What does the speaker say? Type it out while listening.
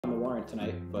warrant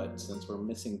tonight, but since we're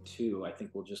missing two, I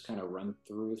think we'll just kind of run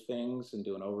through things and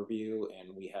do an overview.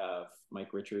 And we have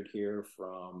Mike Richard here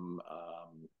from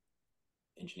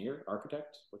engineer,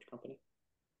 architect, which company?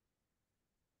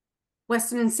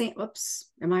 Weston and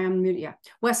Oops, am I on mute? Yeah,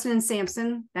 Weston and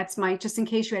Sampson. That's Mike. Just in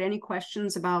case you had any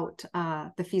questions about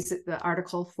the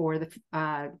article for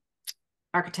the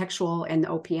architectural and the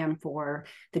OPM for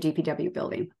the DPW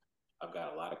building. I've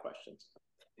got a lot of questions.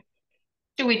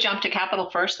 Do we jump to capital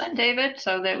first then, David,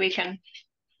 so that we can?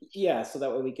 Yeah, so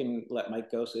that way we can let Mike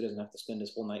go so he doesn't have to spend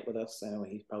his whole night with us. I know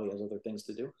he probably has other things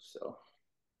to do, so.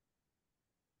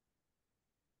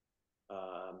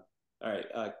 All right,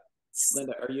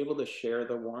 Linda, are you able to share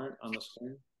the warrant on the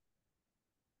screen?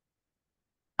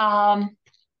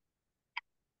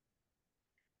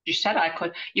 You said I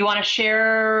could. You want to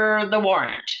share the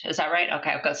warrant? Is that right?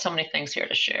 Okay, I've got so many things here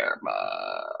to share.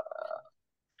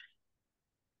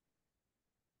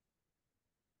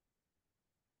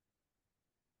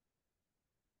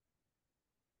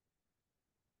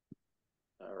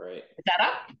 All right. Is that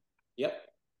up? Yep.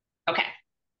 Okay.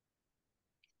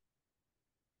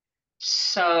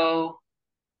 So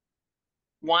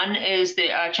one is the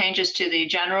changes to the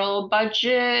general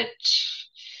budget.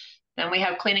 Then we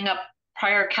have cleaning up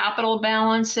prior capital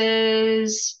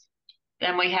balances.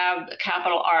 Then we have the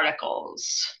capital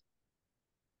articles.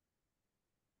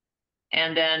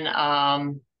 And then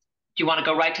do you want to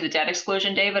go right to the debt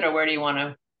exclusion, David, or where do you want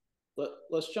to?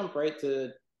 Let's jump right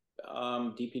to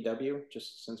DPW,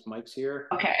 just since Mike's here.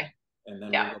 Okay. And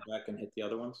then we'll go back and hit the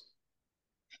other ones.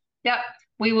 Yep,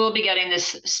 we will be getting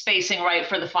this spacing right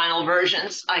for the final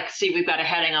versions. I see we've got a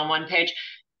heading on one page.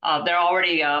 They're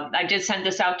already, I did send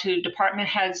this out to department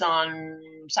heads on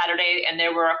Saturday, and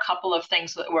there were a couple of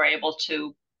things that we're able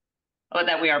to,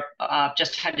 that we are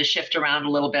just had to shift around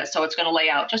a little bit. So it's going to lay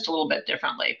out just a little bit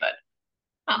differently, but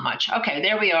not much. Okay,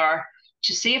 there we are.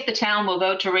 To see if the town will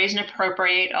vote to raise and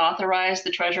appropriate, authorize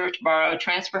the treasurer to borrow,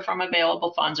 transfer from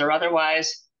available funds, or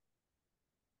otherwise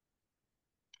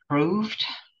approved.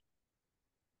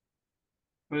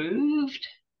 Approved.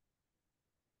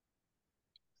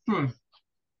 Where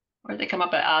did they come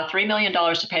up at? $3 million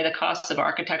to pay the costs of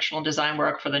architectural and design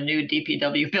work for the new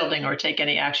DPW building or take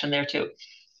any action there too.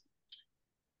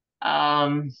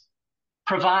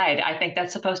 Provide. I think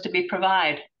that's supposed to be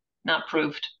provide, not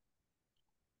proved.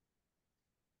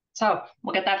 So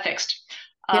we'll get that fixed.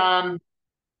 Yep.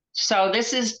 So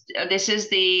this has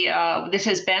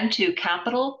been to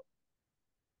capital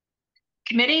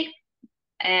committee.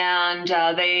 And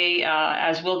they,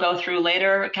 as we'll go through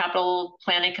later, capital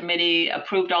planning committee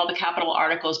approved all the capital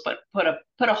articles, but put a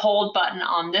hold button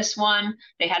on this one.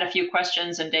 They had a few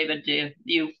questions, and David,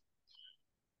 you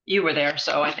were there,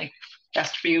 so I think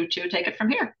best for you to take it from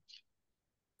here.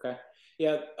 Okay.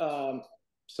 Yeah.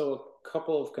 So a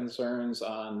couple of concerns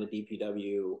on the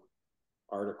DPW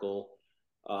article.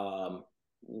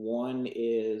 One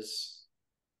is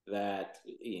that,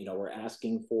 you know, we're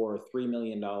asking for $3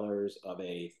 million of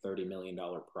a $30 million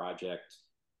project.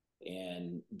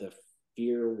 And the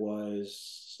fear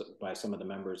was by some of the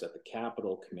members at the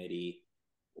capital committee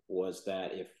was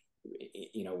that if,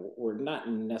 you know, we're not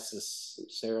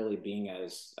necessarily being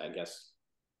as, I guess,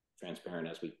 transparent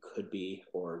as we could be,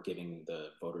 or giving the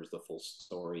voters the full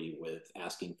story with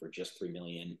asking for just 3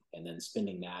 million and then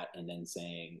spending that and then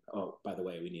saying, oh, by the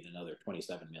way, we need another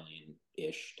 27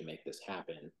 million-ish to make this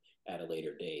happen at a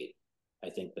later date.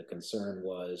 I think the concern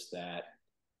was that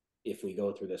if we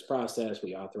go through this process,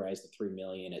 we authorize the 3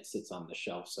 million, it sits on the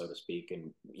shelf, so to speak,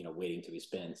 and, you know, waiting to be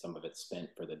spent. Some of it's spent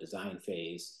for the design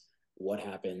phase. What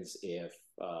happens if,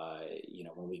 you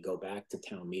know, when we go back to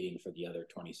town meeting for the other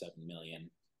 27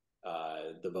 million,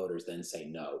 the voters then say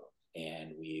no,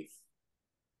 and we've,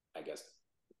 I guess,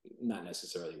 not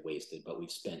necessarily wasted, but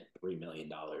we've spent $3 million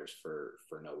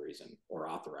for no reason, or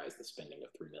authorized the spending of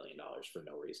 $3 million for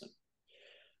no reason.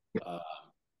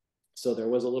 So there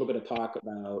was a little bit of talk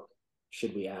about,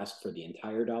 should we ask for the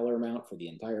entire dollar amount for the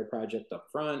entire project up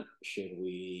front? Should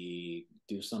we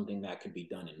do something that could be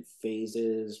done in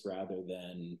phases rather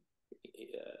than,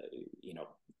 you know,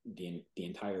 the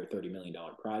entire $30 million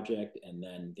project? And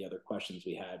then the other questions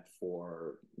we had,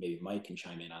 for maybe Mike can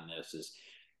chime in on this, is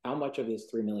how much of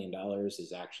this $3 million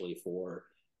is actually for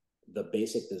the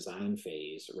basic design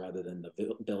phase rather than the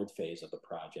build phase of the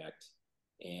project?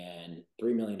 And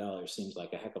 $3 million seems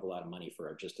like a heck of a lot of money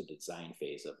for just a design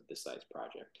phase of this size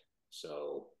project.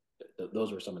 So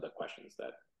those were some of the questions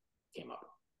that came up.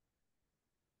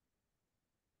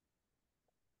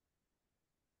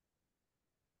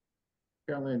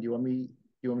 Carolyn, do you want me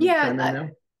to chime in now?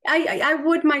 I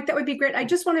would, Mike. That would be great. I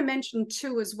just want to mention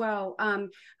too as well.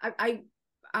 I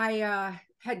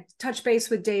had touched base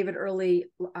with David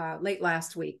late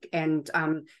last week, and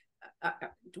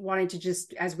wanted to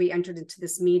just, as we entered into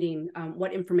this meeting,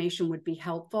 what information would be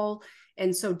helpful.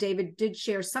 And so David did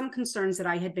share some concerns that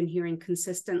I had been hearing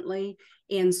consistently.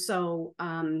 And so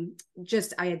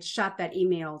I had shot that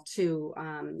email to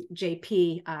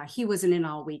JP. He wasn't in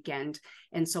all weekend.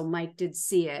 And so Mike did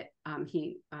see it.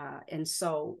 And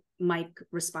so Mike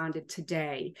responded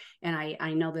today. And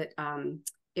I know that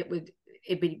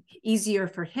it'd be easier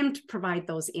for him to provide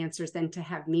those answers than to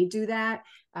have me do that.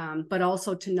 But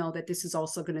also to know that this is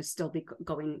also going to still be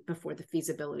going before the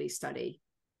feasibility study.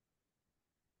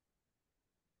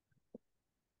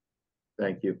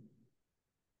 Thank you.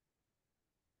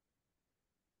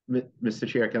 Mr.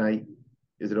 Chair,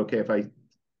 is it okay if I?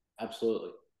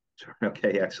 Absolutely.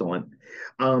 Okay, excellent.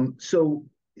 So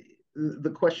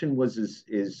the question was,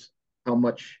 is how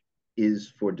much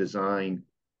is for design?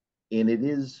 And it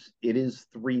is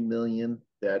 3 million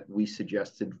that we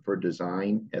suggested for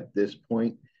design at this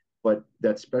point, but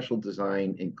that special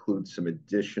design includes some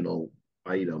additional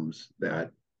items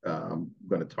that I'm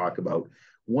going to talk about.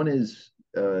 One is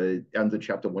under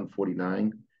Chapter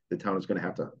 149, the town is going to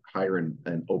have to hire an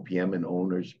OPM, an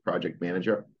owner's project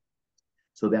manager.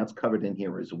 So that's covered in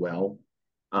here as well.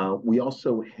 We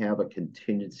also have a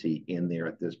contingency in there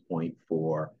at this point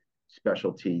for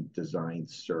specialty design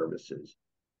services.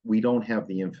 We don't have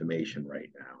the information right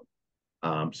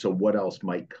now. So what else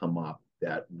might come up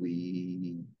that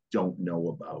we don't know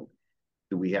about?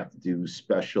 Do we have to do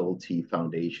specialty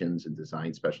foundations and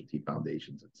design specialty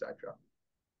foundations, et cetera?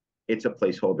 It's a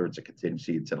placeholder, it's a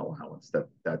contingency, it's an allowance.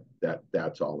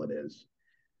 That's all it is.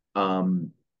 To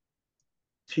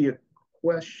your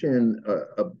question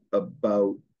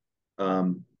about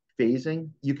phasing,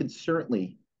 you can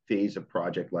certainly phase a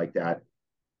project like that.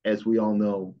 As we all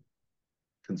know,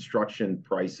 construction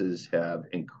prices have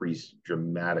increased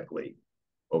dramatically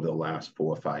over the last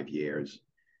 4 or 5 years.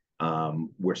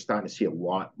 We're starting to see a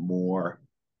lot more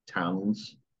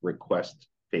towns request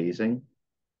phasing,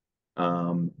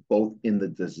 both in the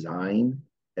design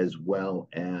as well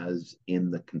as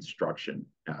in the construction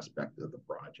aspect of the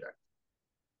project.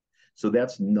 So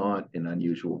that's not an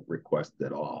unusual request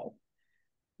at all.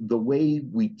 The way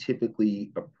we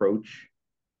typically approach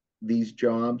these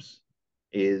jobs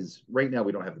is, right now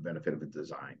we don't have the benefit of a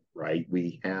design, right?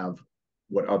 We have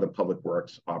what other public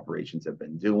works operations have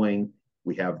been doing.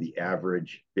 We have the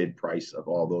average bid price of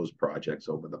all those projects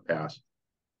over the past,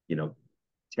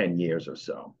 10 years or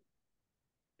so.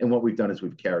 And what we've done is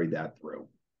we've carried that through.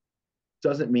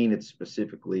 Doesn't mean it's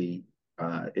specifically,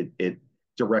 it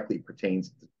directly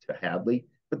pertains to Hadley,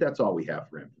 but that's all we have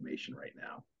for information right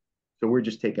now. So we're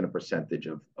just taking a percentage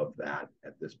of that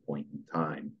at this point in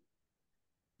time.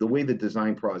 The way the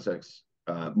design process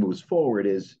moves forward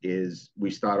is we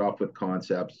start off with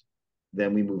concepts,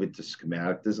 then we move into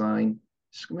schematic design.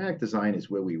 Schematic design is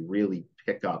where we really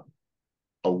pick up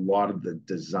a lot of the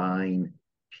design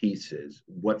pieces.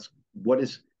 What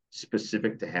is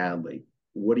specific to Hadley?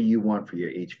 What do you want for your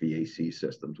HVAC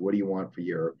systems? What do you want for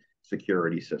your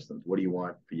security systems? What do you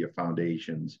want for your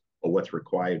foundations, or what's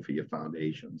required for your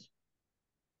foundations?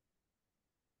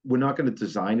 We're not going to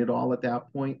design it all at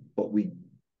that point, but we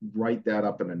write that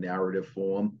up in a narrative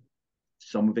form.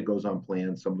 Some of it goes on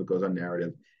plan, some of it goes on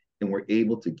narrative, and we're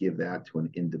able to give that to an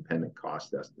independent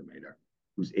cost estimator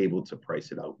who's able to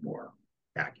price it out more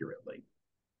accurately.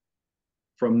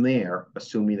 From there,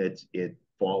 assuming it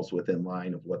falls within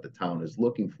line of what the town is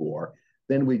looking for,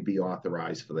 then we'd be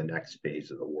authorized for the next phase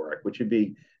of the work, which would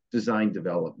be design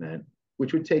development,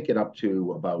 which would take it up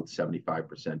to about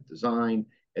 75% design.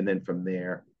 And then from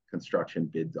there, construction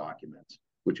bid documents,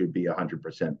 which would be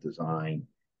 100% design.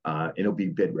 And it'll be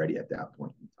bid ready at that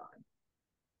point in time.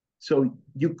 So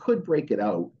you could break it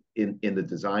out in the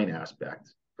design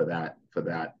aspect for that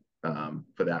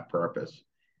purpose.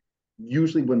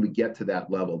 Usually when we get to that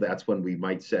level, that's when we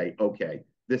might say, okay,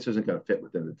 this isn't going to fit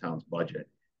within the town's budget.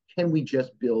 Can we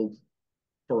just build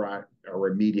for our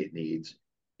immediate needs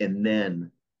and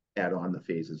then add on the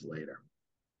phases later?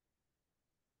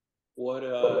 What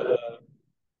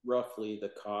roughly the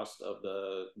cost of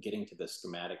getting to the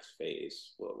schematics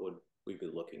phase? What would we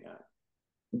be looking at?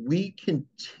 We can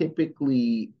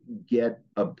typically get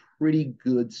a pretty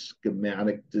good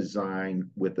schematic design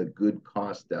with a good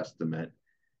cost estimate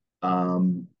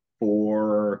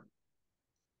for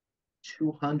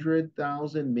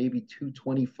 200,000, maybe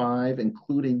 225,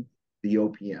 including the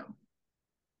OPM.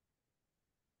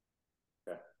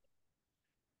 Okay.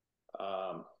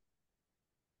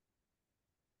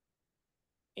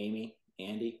 Amy,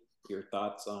 Andy, your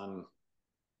thoughts on?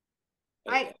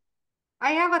 I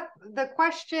have the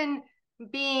question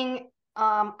being,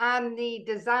 on the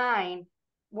design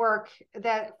work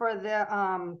that for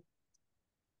the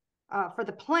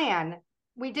plan.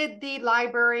 We did the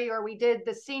library, or we did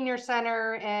the senior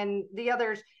center and the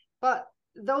others, but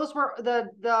those were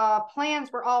the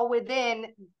plans were all within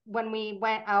when we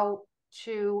went out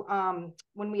to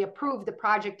when we approved the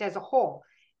project as a whole.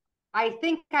 I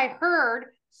think I heard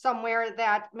somewhere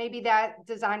that maybe that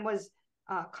design was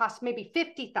cost maybe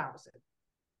 50,000.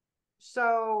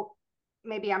 So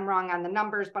maybe I'm wrong on the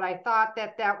numbers, but I thought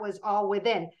that that was all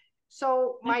within.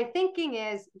 So my thinking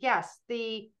is, yes,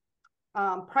 the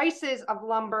prices of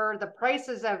lumber, the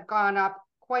prices have gone up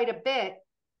quite a bit.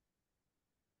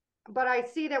 But I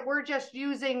see that we're just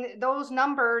using, those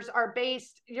numbers are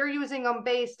based, you're using them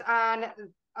based on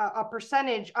a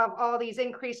percentage of all these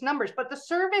increased numbers, but the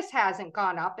service hasn't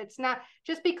gone up. It's not,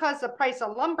 just because the price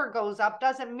of lumber goes up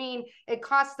doesn't mean it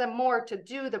costs them more to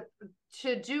do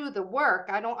the work.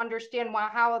 I don't understand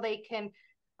how they can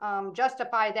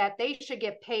justify that they should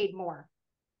get paid more.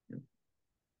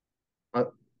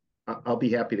 I'll be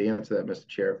happy to answer that, Mr.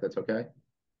 Chair, if that's okay.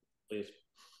 Please.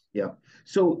 Yeah.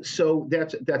 So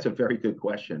that's a very good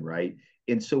question, right?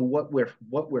 And so what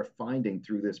we're finding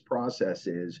through this process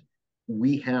is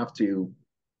we have to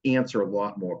answer a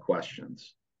lot more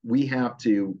questions. We have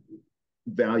to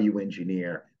value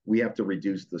engineer. We have to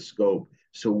reduce the scope.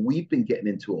 So we've been getting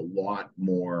into a lot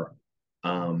more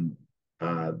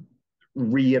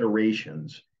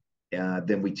reiterations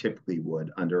than we typically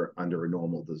would under a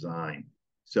normal design.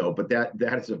 So, but that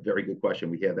is a very good question.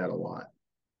 We hear that a lot.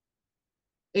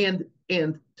 And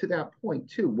to that point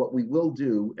too, what we will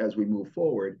do as we move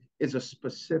forward is a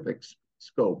specific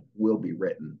scope will be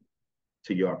written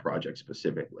to your project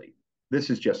specifically. This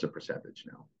is just a percentage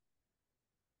now.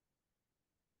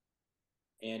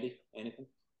 Andy, anything?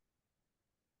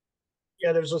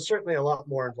 Yeah, there's certainly a lot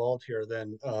more involved here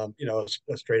than a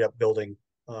straight up building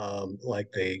like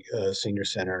the senior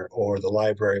center or the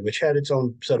library, which had its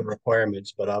own set of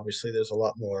requirements, but obviously there's a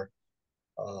lot more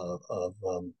of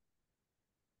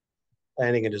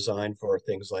planning and design for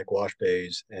things like wash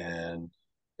bays and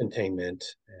containment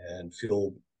and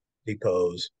fuel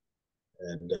depots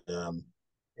and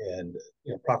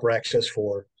proper access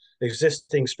for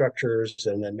existing structures,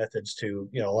 and then methods to,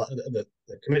 the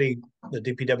committee, the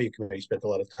DPW committee spent a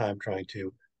lot of time trying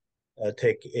to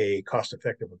take a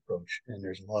cost-effective approach, and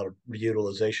there's a lot of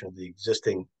reutilization of the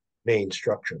existing main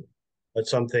structure, but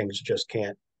some things just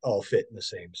can't all fit in the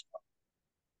same spot.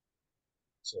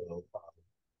 So,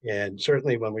 and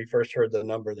certainly when we first heard the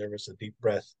number, there was a deep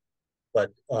breath,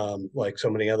 but like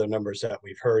so many other numbers that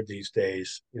we've heard these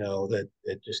days, that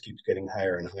it just keeps getting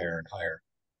higher and higher and higher,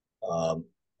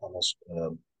 almost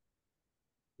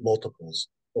multiples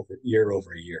over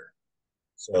year.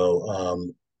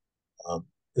 So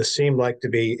this seemed like to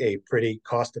be a pretty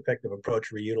cost-effective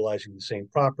approach, reutilizing the same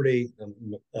property,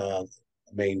 the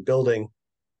main building,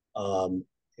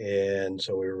 and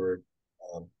so we were,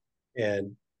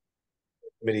 and the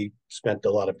committee spent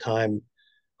a lot of time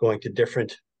going to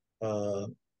different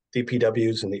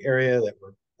DPWs in the area that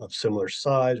were of similar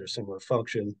size or similar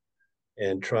function,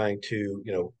 and trying to,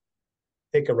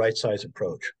 take a right-size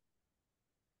approach.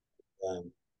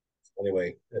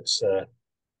 Anyway, that's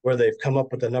where they've come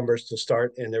up with the numbers to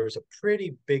start, and there was a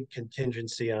pretty big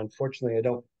contingency. Unfortunately, I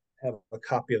don't have a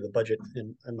copy of the budget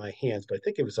in my hands, but I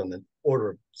think it was on the order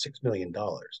of $6 million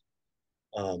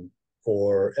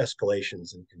for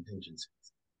escalations and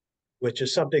contingencies, which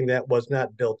is something that was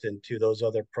not built into those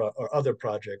other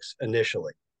projects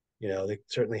initially. They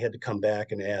certainly had to come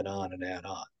back and add on.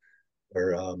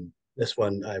 Or this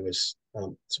one, I was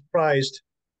surprised,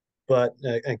 but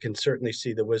I can certainly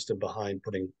see the wisdom behind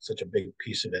putting such a big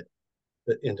piece of it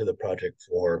into the project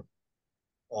for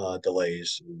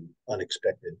delays and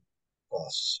unexpected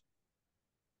costs.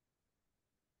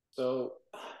 So,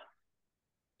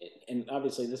 and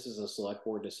obviously this is a select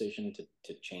board decision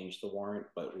to change the warrant,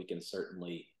 but we can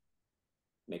certainly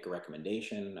make a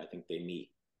recommendation. I think they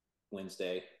meet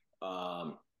Wednesday.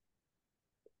 I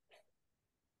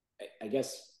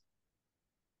guess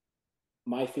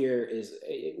my fear is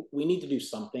we need to do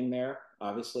something there,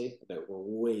 obviously, that we're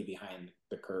way behind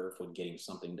the curve with getting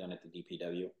something done at the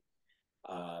DPW.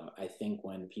 I think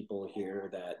when people hear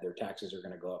that their taxes are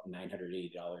going to go up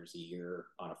 $980 a year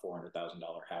on a $400,000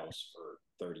 house for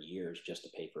 30 years just to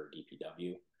pay for a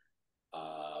DPW,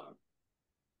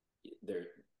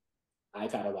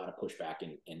 I've had a lot of pushback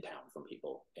in town from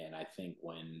people, and I think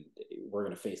when we're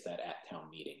going to face that at town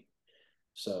meeting.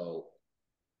 So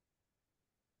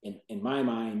in my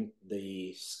mind,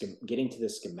 getting to the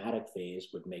schematic phase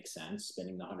would make sense,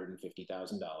 spending the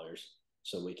 $150,000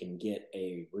 so we can get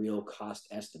a real cost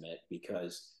estimate,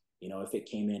 because if it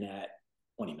came in at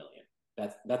 20 million,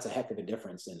 that's a heck of a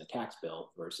difference in the tax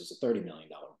bill versus a $30 million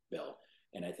bill.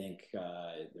 And I think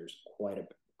there's quite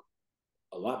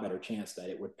a lot better chance that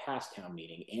it would pass town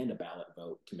meeting and a ballot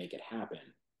vote to make it happen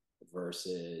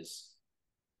versus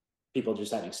people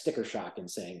just having sticker shock and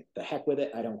saying, the heck with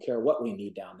it. I don't care what we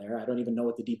need down there. I don't even know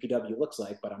what the DPW looks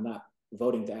like, but I'm not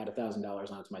voting to add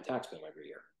 $1,000 onto my tax bill every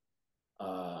year.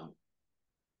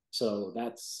 So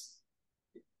that's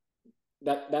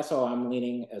how I'm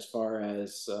leaning, as far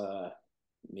as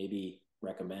maybe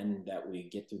recommend that we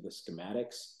get through the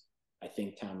schematics. I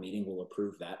think town meeting will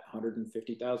approve that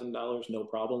 $150,000 no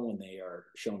problem when they are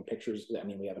shown pictures. I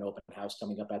mean, we have an open house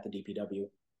coming up at the DPW.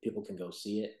 People can go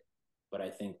see it. But I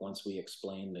think once we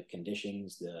explain the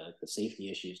conditions, the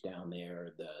safety issues down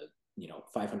there, the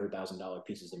 $500,000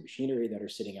 pieces of machinery that are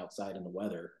sitting outside in the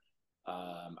weather,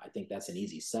 I think that's an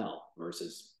easy sell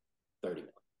versus 30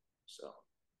 million. So,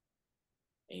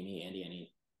 Amy, Andy,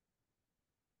 any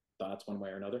thoughts one way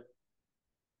or another?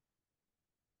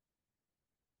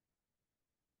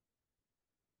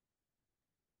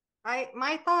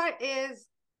 My thought is,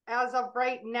 as of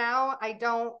right now,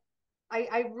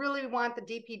 I really want the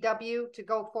DPW to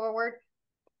go forward.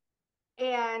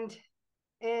 And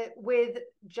with,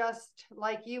 just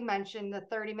like you mentioned, the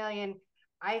 30 million,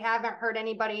 I haven't heard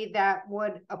anybody that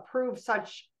would approve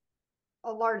such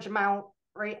a large amount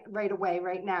right away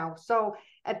right now. So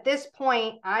at this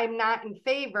point, I'm not in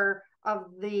favor of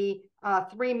the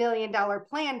 $3 million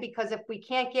plan, because if we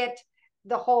can't get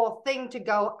the whole thing to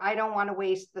go, I don't want to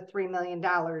waste the $3 million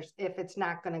if it's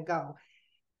not going to go.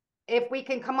 If we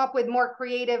can come up with more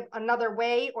creative, another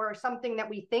way, or something that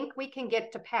we think we can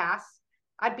get to pass,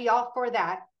 I'd be all for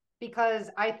that,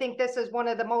 because I think this is one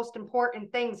of the most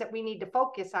important things that we need to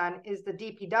focus on is the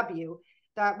DPW.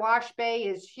 That wash bay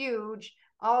is huge.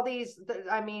 All these,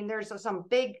 I mean, there's some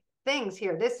big things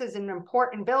here. This is an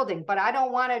important building, but I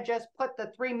don't want to just put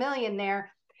the 3 million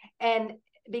there, and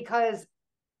because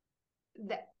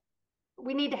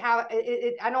we need to have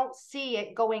it, I don't see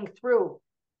it going through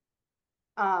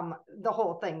the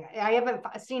whole thing. I haven't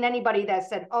seen anybody that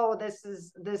said, oh, this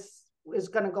is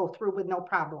going to go through with no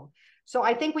problem. So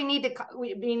I think we need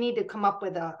to come up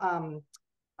with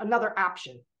another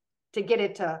option to get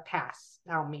it to pass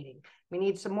our meeting. We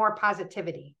need some more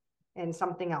positivity and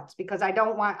something else, because I'd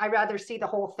rather see the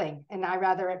whole thing, and I'd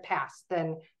rather it pass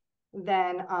than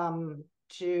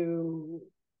to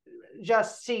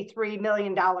just see $3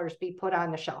 million be put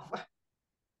on the shelf.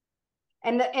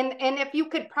 And if you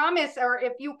could promise, or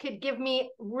if you could give me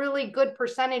really good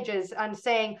percentages on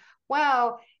saying,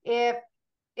 well, if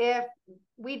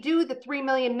we do the 3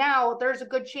 million now, there's a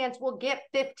good chance we'll get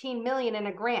 15 million in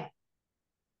a grant.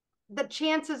 The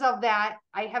chances of that,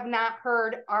 I have not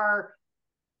heard, are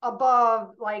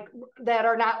above, like, that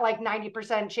are not like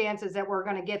 90% chances that we're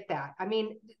going to get that. I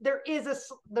mean, there is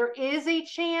a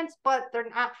chance, but they're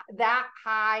not that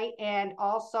high. And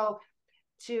also,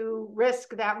 to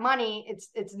risk that money,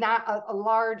 it's not a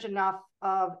large enough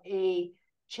of a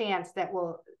chance that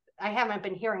I haven't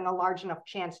been hearing a large enough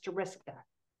chance to risk that.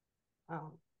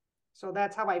 So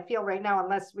that's how I feel right now,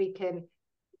 unless we can,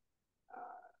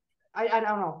 I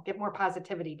don't know, get more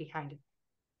positivity behind it,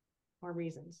 more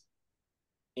reasons.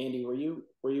 Andy, were you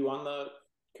on the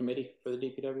committee for the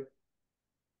DPW?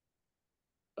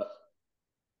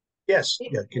 Yes.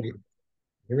 Yeah. Can you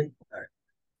hear me? All right.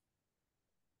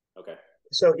 Okay.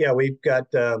 So yeah, we've got.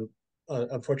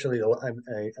 Unfortunately,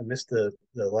 I missed the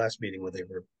last meeting where they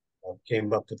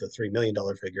came up with the $3 million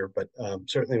figure, but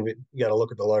certainly we got to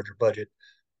look at the larger budget.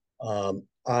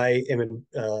 I am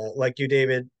like you,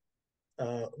 David.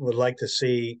 Would like to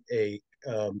see a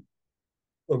little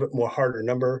bit more harder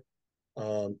number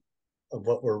of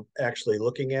what we're actually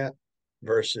looking at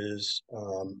versus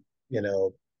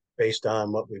based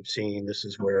on what we've seen, this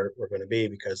is where we're going to be,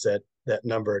 because that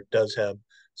number does have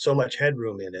so much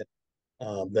headroom in it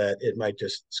that it might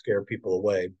just scare people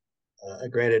away.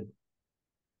 Granted,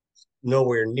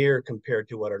 nowhere near compared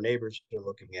to what our neighbors are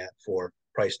looking at for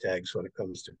price tags when it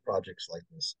comes to projects like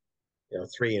this,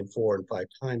 3 and 4 and 5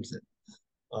 times it.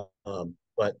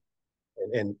 But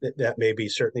that may be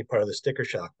certainly part of the sticker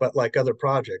shock. But like other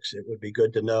projects, it would be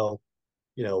good to know,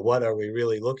 what are we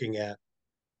really looking at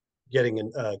getting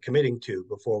and committing to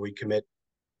before we commit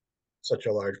such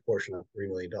a large portion of $3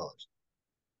 million.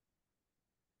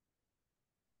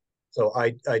 So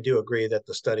I do agree that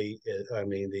the study,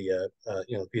 the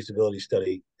feasibility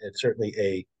study, it's certainly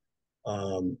a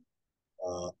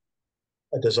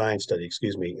design study,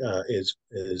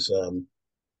 is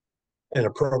an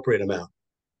appropriate amount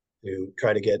to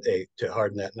try to get to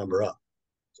harden that number up.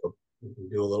 So we can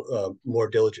do a little more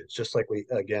diligence, just like we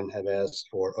again have asked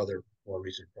for other more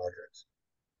recent projects.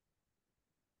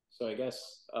 So I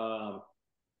guess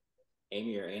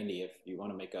Amy or Andy, if you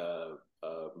want to make a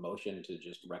motion to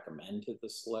just recommend to the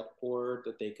select board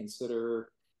that they consider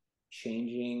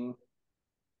changing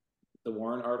the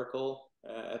warrant article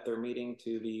at their meeting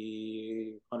to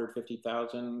the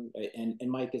 150,000. And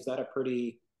Mike, is that a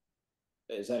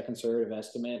conservative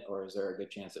estimate, or is there a good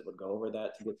chance it would go over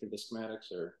that to get through the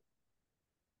schematics? Or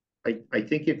I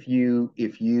think if you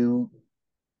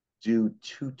do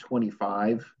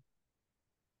 225,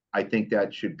 I think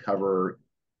that should cover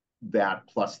that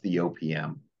plus the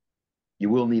OPM. You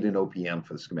will need an OPM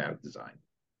for the schematic design.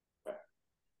 Okay.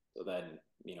 So then,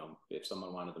 if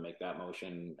someone wanted to make that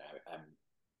motion, I'm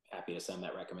happy to send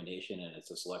that recommendation, and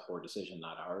it's a select board decision,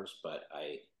 not ours. But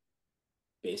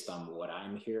based on what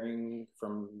I'm hearing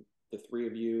from the three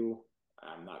of you,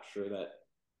 I'm not sure that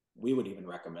we would even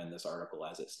recommend this article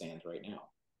as it stands right now.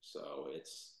 So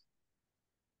it's,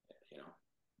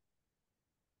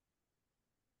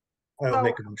 I'll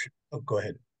make a motion. Oh, go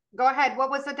ahead. Go ahead.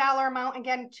 What was the dollar amount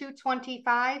again?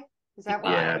 225? Is that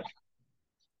what? Yeah.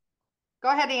 Go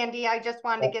ahead, Andy. I just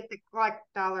wanted to get the correct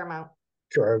dollar amount.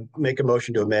 Sure. I'll make a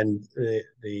motion to amend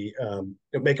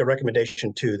make a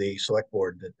recommendation to the select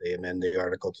board that they amend the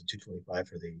article to 225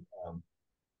 for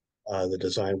the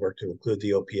design work to include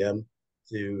the OPM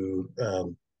to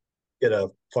get a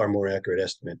far more accurate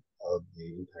estimate of the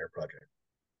entire project.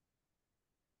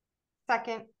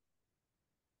 Second.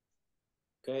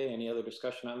 Okay, any other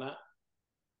discussion on that?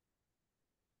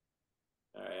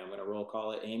 All right, I'm going to roll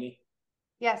call it. Amy?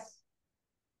 Yes.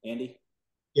 Andy?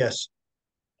 Yes.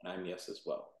 And I'm yes as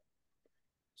well.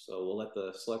 So we'll let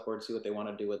the select board see what they want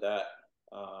to do with that,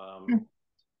 and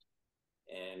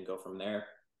go from there.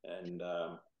 And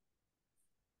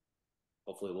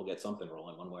hopefully we'll get something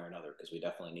rolling one way or another, because we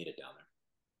definitely need it down there.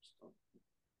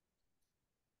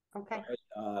 So. Okay.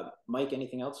 All right. Mike,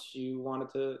 anything else you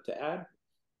wanted to add?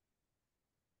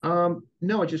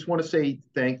 No, I just want to say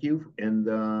thank you, and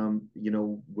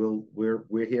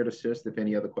we're here to assist if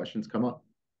any other questions come up.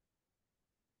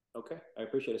 Okay, I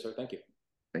appreciate it, sir. Thank you.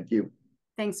 Thank you.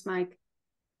 Thanks, Mike.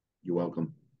 You're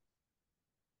welcome.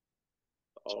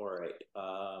 All right.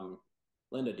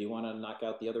 Linda, do you want to knock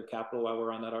out the other capital while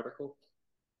we're on that article?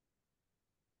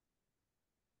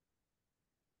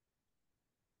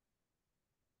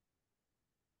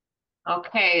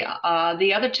 Okay,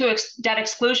 the other two debt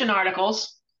exclusion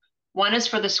articles. One is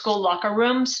for the school locker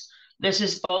rooms. This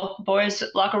is both boys'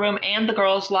 locker room and the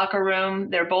girls' locker room.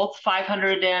 They're both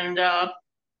 500 and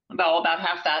about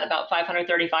half that, about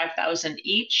 535,000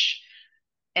 each.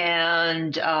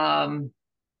 And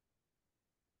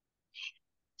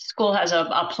school has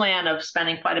a plan of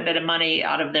spending quite a bit of money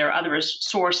out of their other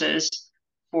sources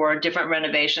for different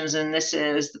renovations. And this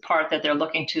is the part that they're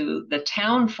looking to the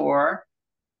town for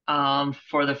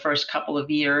the first couple of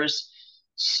years.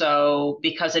 So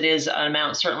because it is an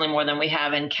amount certainly more than we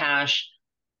have in cash,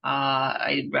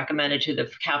 I recommended to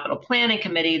the capital planning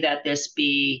committee that this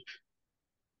be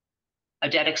a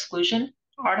debt exclusion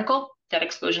article, debt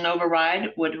exclusion override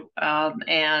would,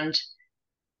 and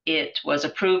it was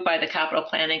approved by the capital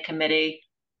planning committee,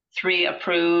 3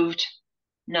 approved,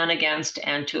 none against,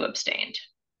 and 2 abstained.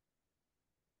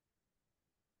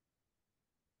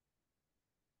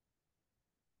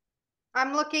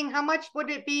 I'm looking, how much would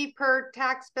it be per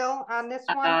tax bill on this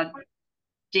one?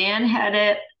 Dan had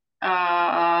it,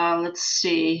 let's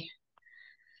see,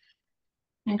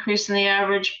 increase in the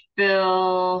average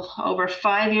bill over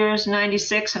 5 years,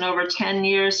 96, and over 10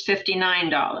 years,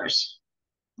 $59.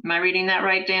 Am I reading that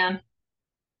right, Dan?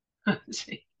 Let's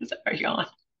see, is that where you're on?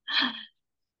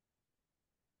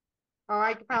 Oh,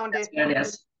 I found it. It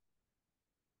is.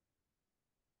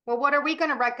 Well, what are we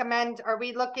going to recommend? Are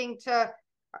we looking to,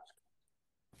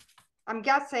 I'm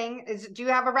guessing, do you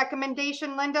have a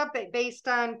recommendation, Linda, based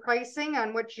on pricing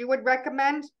on what you would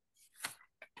recommend?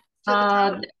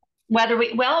 Whether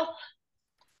we, well,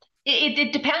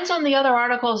 it depends on the other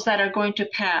articles that are going to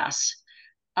pass.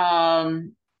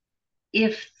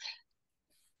 If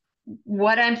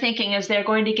what I'm thinking is they're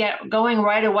going to get going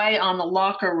right away on the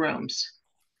locker rooms.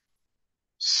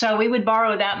 So we would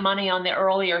borrow that money on the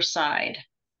earlier side.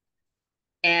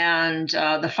 And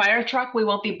the fire truck we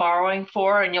won't be borrowing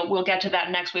for, and we'll get to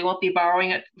that next. We won't be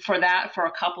borrowing it for that for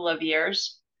a couple of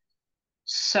years.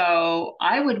 So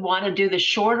I would want to do the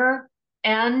shorter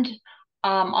end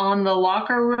on the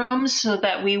locker rooms so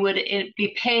that we would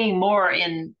be paying more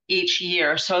in each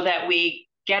year so that we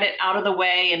get it out of the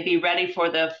way and be ready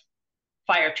for the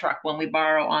fire truck when we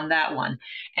borrow on that one.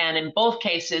 And in both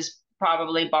cases,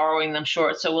 probably borrowing them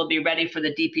short, so we'll be ready for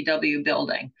the DPW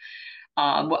building.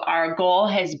 Our goal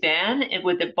has been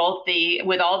with all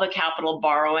the capital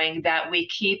borrowing that we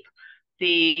keep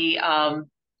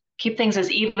things as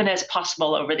even as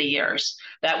possible over the years.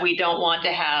 That we don't want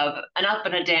to have an up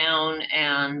and a down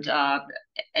and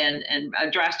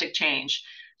a drastic change.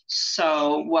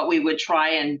 So what we would try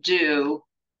and do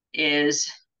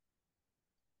is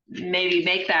maybe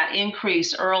make that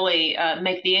increase early,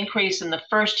 make the increase in the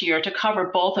first year to cover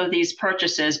both of these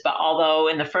purchases. But although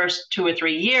in the first 2 or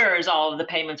 3 years, all of the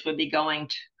payments would be going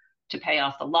to pay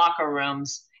off the locker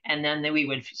rooms, and then we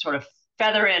would sort of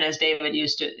feather in, as David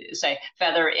used to say,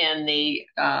 feather in the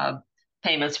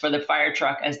payments for the fire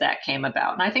truck as that came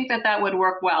about. And I think that would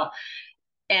work well.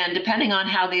 And depending on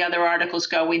how the other articles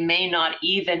go, we may not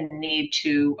even need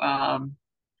to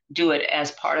do it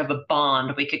as part of a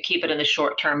bond. We could keep it in the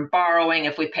short-term borrowing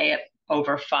if we pay it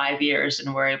over 5 years,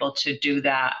 and we're able to do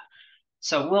that.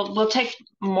 So we'll take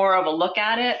more of a look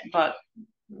at it, but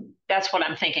that's what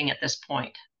I'm thinking at this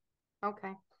point.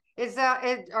 Okay.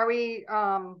 Are we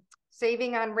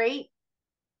saving on rate?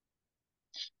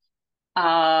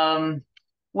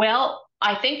 Well,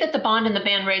 I think that the bond and the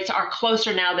band rates are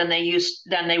closer now than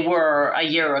they were a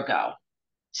year ago.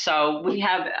 So we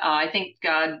have, I think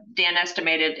Dan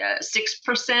estimated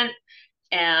 6%,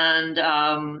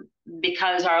 and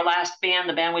because our last band,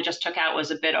 the band we just took out,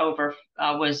 was a bit over,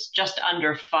 was just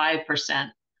under 5%.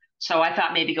 So I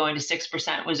thought maybe going to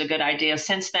 6% was a good idea.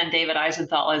 Since then, David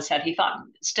Eisenthal has said he thought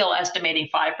still estimating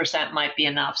 5% might be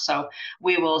enough. So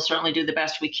we will certainly do the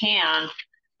best we can.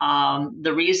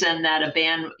 The reason that a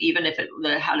band, even if it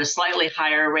had a slightly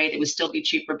higher rate, it would still be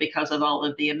cheaper because of all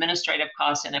of the administrative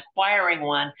costs in acquiring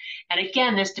one. And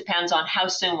again, this depends on how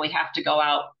soon we have to go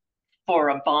out for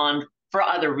a bond for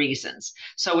other reasons.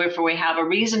 So if we have a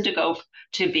reason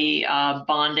to be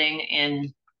bonding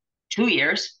in 2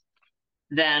 years,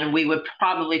 then we would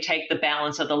probably take the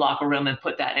balance of the locker room and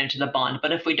put that into the bond.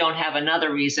 But if we don't have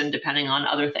another reason, depending on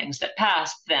other things that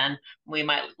passed, then we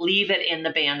might leave it in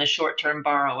the band, the short-term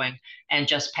borrowing, and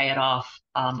just pay it off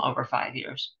over 5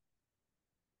 years.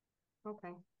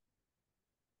 Okay.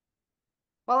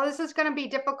 Well, this is going to be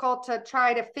difficult to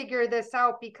try to figure this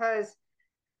out, because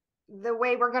the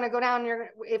way we're going to go down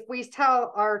here, if we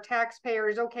tell our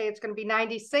taxpayers, okay, it's going to be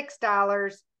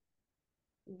 $96,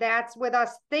 that's with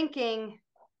us thinking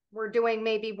we're doing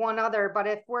maybe one other. But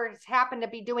if we're happen to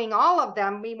be doing all of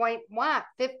them, we might want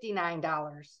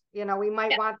 $59. You know, we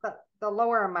might want the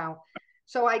lower amount.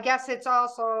 So I guess it's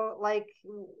also like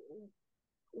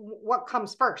what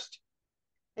comes first.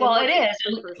 Well, it is.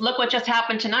 Look what just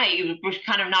happened tonight. You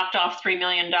kind of knocked off $3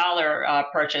 million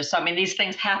purchase. So, I mean, these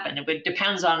things happen. It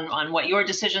depends on what your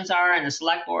decisions are and the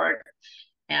select board.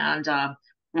 And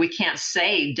we can't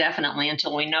say definitely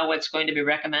until we know what's going to be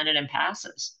recommended and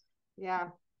passes. Yeah.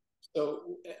 So,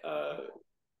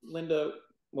 Linda,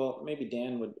 well, maybe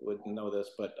Dan would know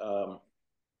this, but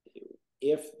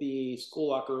if the school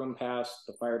locker room passed,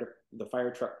 the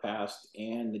fire truck passed,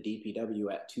 and the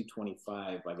DPW at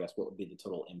 225, I guess what would be the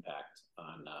total impact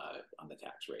on the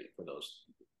tax rate for those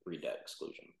 3 debt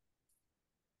exclusion?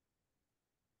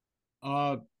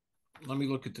 Let me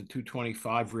look at the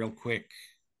 225 real quick.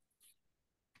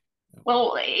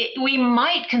 Well, we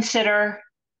might consider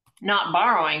not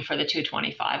borrowing for the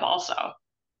 225 also.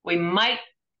 We might,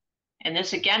 and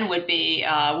this again would be,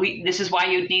 this is why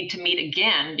you'd need to meet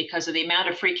again, because of the amount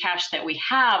of free cash that we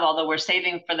have. Although we're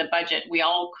saving for the budget, we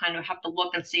all kind of have to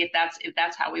look and see if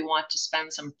that's how we want to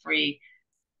spend some free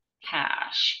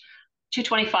cash.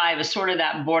 225 is sort of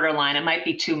that borderline. It might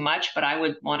be too much, but I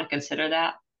would want to consider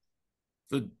that.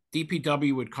 The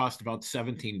DPW would cost about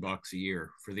 $17 a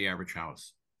year for the average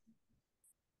house.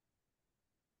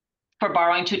 For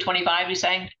borrowing 225, you're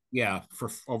saying? Yeah,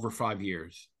 for over 5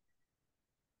 years.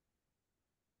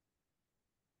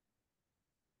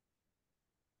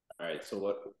 All right, so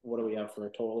what do we have for a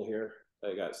total here?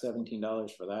 I got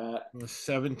 $17 for that.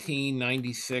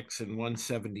 1796 and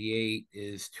 178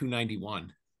 is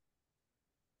 291.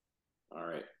 All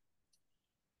right.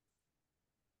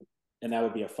 And that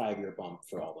would be a 5-year bump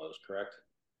for all those, correct?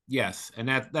 Yes, and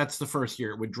that's the first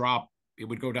year. It would drop. It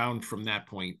would go down from that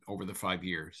point over the 5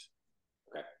 years.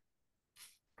 Okay.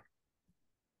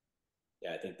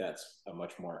 Yeah, I think that's a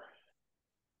much more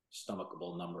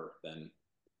stomachable number than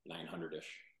 900-ish.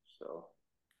 So,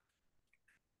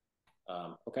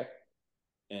 okay.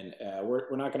 And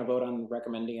we're not going to vote on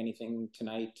recommending anything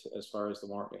tonight as far as the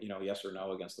warrant, yes or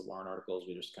no against the warrant articles.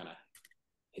 We just kind of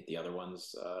hit the other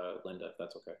ones, Linda, if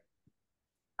that's okay.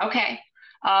 Okay.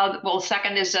 Well,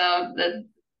 second is the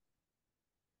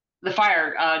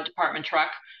fire department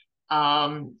truck,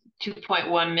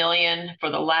 2.1 million for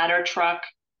the ladder truck.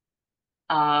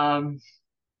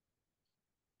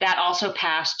 That also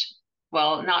passed.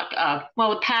 Well, not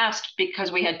it passed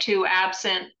because we had 2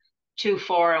 absent, 2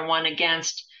 for, and 1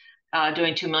 against,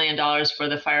 doing $2 million for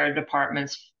the fire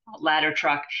department's ladder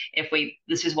truck.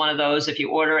 This is one of those, if you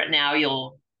order it now,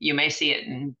 you may see it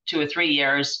in 2 or 3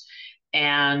 years.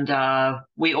 And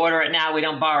we order it now, we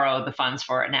don't borrow the funds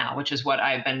for it now, which is what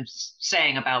I've been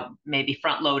saying about maybe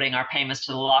front loading our payments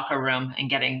to the locker room and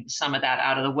getting some of that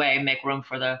out of the way, make room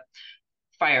for the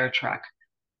fire truck.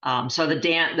 So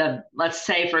let's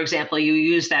say, for example, you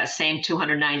use that same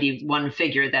 291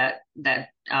 figure that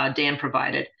Dan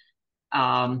provided,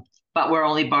 but we're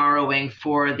only borrowing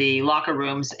for the locker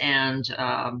rooms and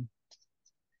the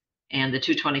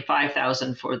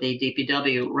 $225,000 for the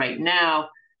DPW right now.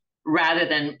 Rather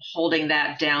than holding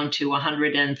that down to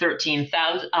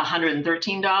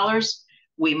 $113,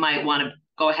 we might want to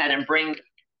go ahead and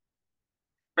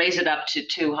raise it up to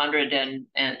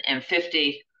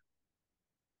 $250.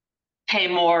 Pay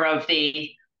more of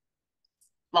the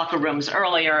locker rooms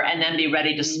earlier, and then be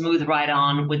ready to smooth right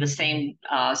on with the same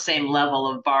level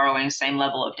of borrowing, same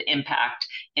level of impact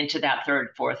into that 3rd,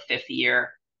 4th, 5th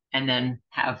year, and then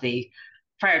have the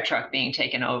fire truck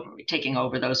taking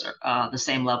over those the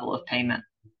same level of payment.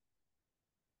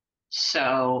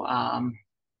 So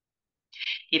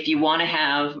if you want to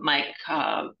have Mike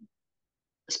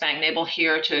Spanknebel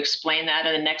here to explain that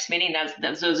in the next meeting,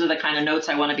 those are the kind of notes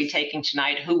I want to be taking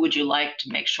tonight. Who would you like to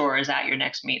make sure is at your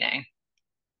next meeting?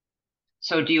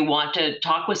 So do you want to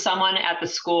talk with someone at the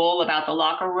school about the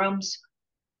locker rooms?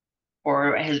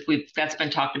 Or that's been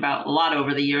talked about a lot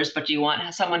over the years, but do you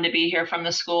want someone to be here from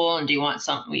the school, and do you want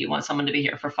someone to be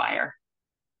here for fire?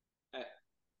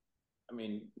 I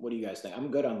mean, what do you guys think?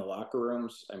 I'm good on the locker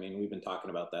rooms. I mean, we've been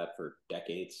talking about that for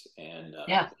decades, and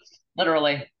yeah,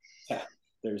 literally. Yeah,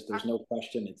 there's no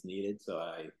question it's needed. So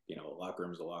locker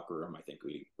room's a locker room. I think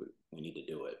we need to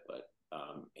do it. But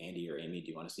Andy or Amy, do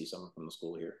you want to see someone from the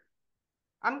school here?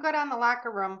 I'm good on the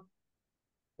locker room.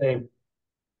 Same.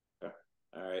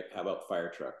 All right. How about fire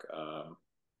truck?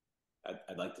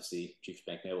 I'd like to see Chief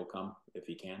Spanknebel come if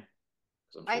he can.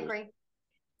 Sure I agree.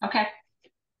 Okay.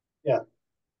 Yeah.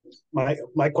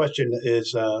 My question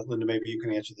is, Linda, maybe you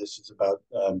can answer this, is about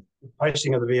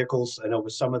pricing of the vehicles. I know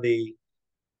with some of the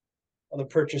other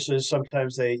purchases,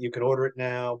 sometimes you can order it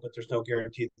now, but there's no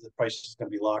guarantee that the price is going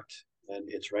to be locked and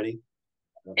it's ready.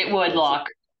 It would lock.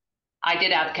 I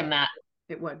did ask him that.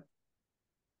 It would.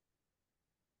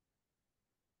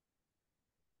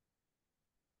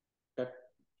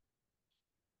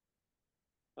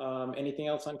 Anything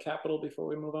else on capital before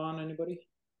we move on? Anybody?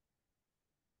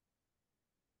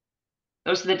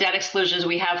 Those are the debt exclusions.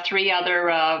 We have 3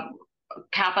 other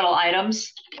capital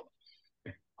items,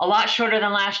 a lot shorter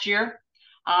than last year.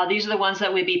 These are the ones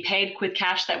that would be paid with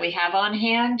cash that we have on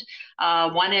hand.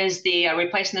 One is the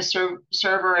replacing the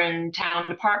server in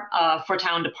for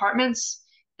town departments.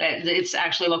 It's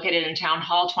actually located in Town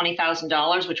Hall,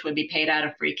 $20,000, which would be paid out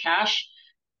of free cash.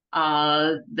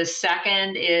 The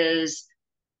second is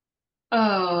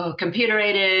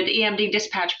computer-aided EMD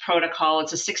dispatch protocol.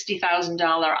 It's a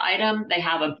 $60,000 item. They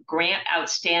have a grant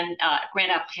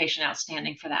application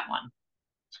outstanding for that one.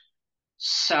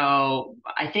 So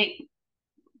I think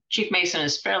Chief Mason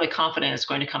is fairly confident it's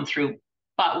going to come through,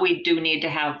 but we do need to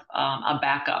have a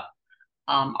backup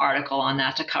article on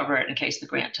that to cover it in case the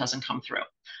grant doesn't come through.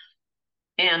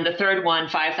 And the third one,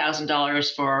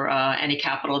 $5,000 for any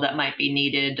capital that might be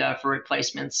needed for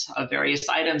replacements of various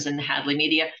items in Hadley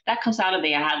Media. That comes out of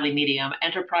the Hadley Media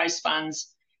enterprise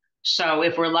funds. So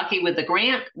if we're lucky with the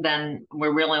grant, then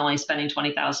we're really only spending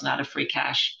 $20,000 out of free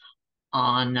cash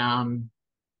on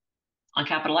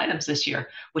capital items this year,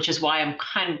 which is why I'm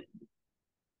kind of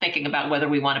thinking about whether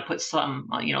we want to put some,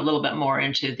 a little bit more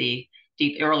into the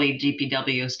early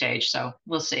DPW stage. So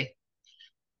we'll see.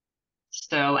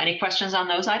 So any questions on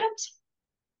those items?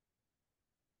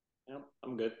 No,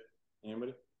 I'm good.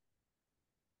 Anybody?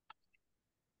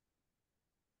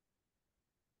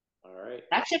 All right.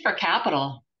 That's it for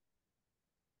capital.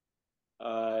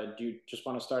 Do you just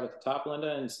want to start at the top,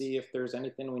 Linda, and see if there's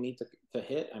anything we need to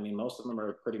hit? I mean, most of them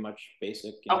are pretty much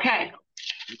basic. Okay.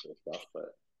 Stuff,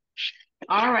 but...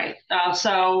 All right.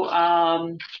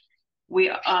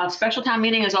 Special town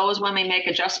meeting is always when we make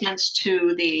adjustments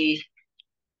to the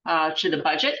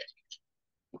budget.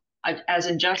 By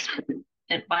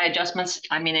adjustments,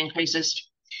 I mean increases.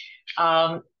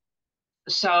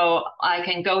 So I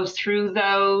can go through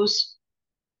those.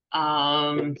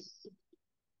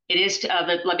 It is,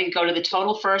 let me go to the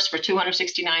total first for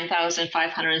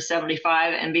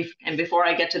 $269,575. And before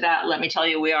I get to that, let me tell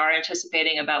you, we are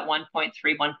anticipating about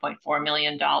 $1.4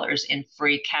 million in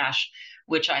free cash,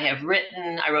 which I have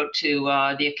written. I wrote to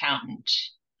the accountant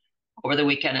over the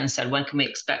weekend and said, when can we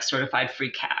expect certified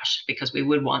free cash? Because we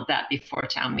would want that before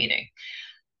town meeting.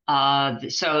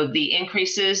 So the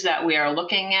increases that we are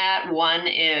looking at, one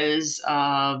is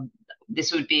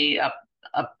this would be a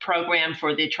program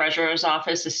for the treasurer's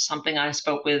office. This is something I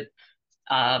spoke with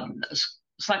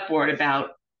select board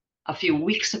about a few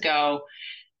weeks ago,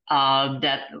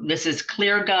 that this is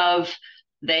ClearGov.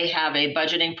 They have a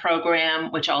budgeting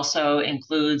program, which also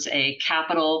includes a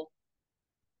capital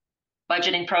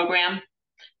budgeting program.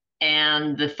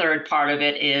 And the third part of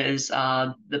it is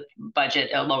the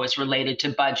budget, although it's related to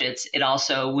budgets, it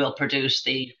also will produce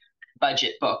the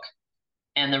budget book.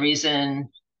 And the reason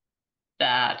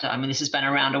that, I mean, this has been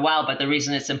around a while, but the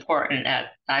reason it's important,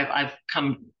 I've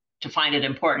come to find it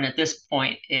important at this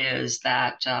point, is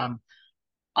that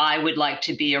I would like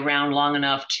to be around long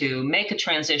enough to make a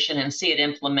transition and see it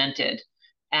implemented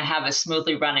and have it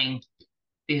smoothly running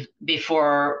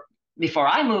before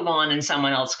I move on and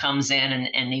someone else comes in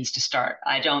and needs to start.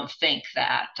 I don't think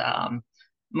that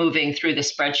moving through the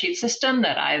spreadsheet system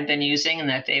that I've been using and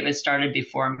that David started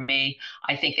before me,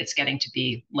 I think it's getting to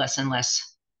be less and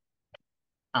less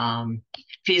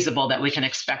feasible that we can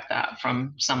expect that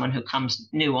from someone who comes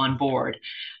new on board.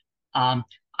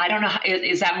 I don't know,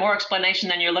 is that more explanation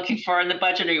than you're looking for in the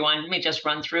budget, or you want me to just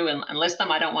run through and list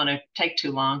them? I don't want to take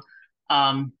too long.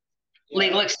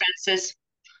 Legal expenses.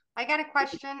 I got a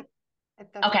question.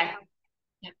 If that's Okay.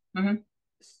 Yeah. Mm-hmm.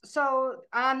 So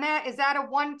on that, is that a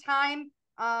one-time,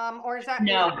 or is that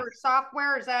for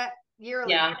software? Is that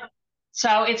yearly? Yeah.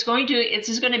 So it's going to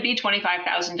be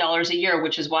 $25,000 a year,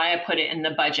 which is why I put it in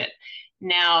the budget.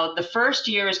 Now, the first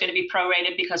year is going to be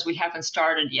prorated because we haven't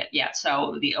started yet.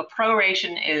 So the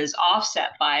proration is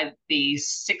offset by the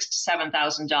 $6,000 to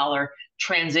 $7,000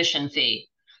 transition fee.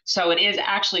 So it is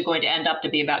actually going to end up to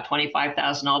be about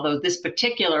 $25,000, although this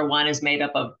particular one is made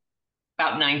up of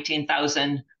about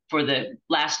 $19,000 for the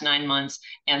last 9 months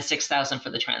and $6,000 for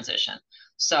the transition.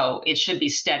 So it should be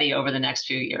steady over the next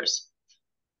few years.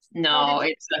 No,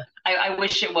 I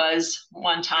wish it was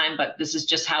one time, but this is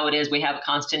just how it is. We have a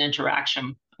constant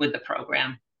interaction with the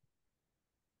program.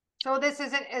 So this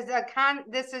is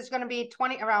going to be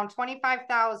around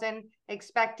 25,000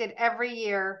 expected every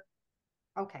year.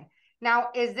 Okay. Now,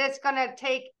 is this going to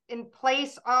take in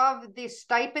place of the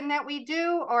stipend that we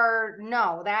do, or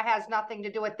no, that has nothing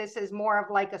to do with, this is more of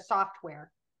like a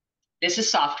software? This is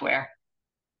software.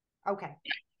 Okay.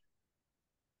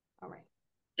 All right.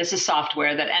 This is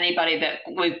software that anybody that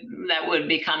would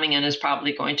be coming in is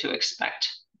probably going to expect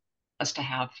us to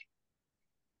have.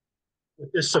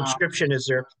 With this subscription, is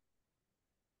there?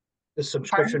 This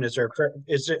subscription, with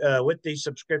the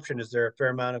subscription, is there a fair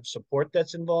amount of support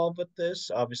that's involved with this?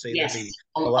 Obviously, yes, there'll be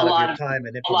a lot of your time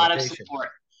and implementation.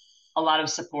 A lot of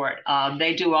support.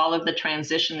 They do all of the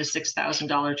transition, the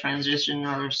 $6,000 transition,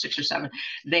 or 6 or 7.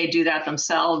 They do that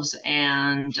themselves,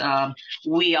 and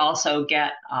we also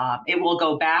get. It will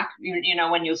go back. You know,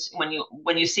 when you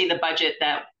see the budget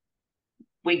that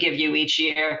we give you each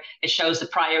year, it shows the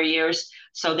prior years.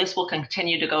 So this will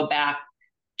continue to go back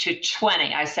to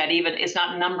 20. I said even it's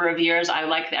not a number of years. I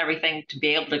like everything to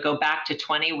be able to go back to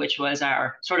 20, which was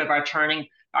our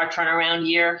turnaround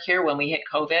year here when we hit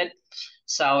COVID.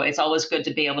 So it's always good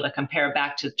to be able to compare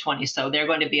back to 20. So they're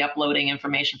going to be uploading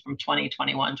information from 20,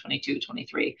 21, 22,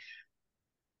 23.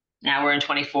 Now we're in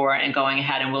 24 and going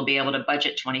ahead, and we'll be able to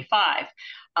budget 25.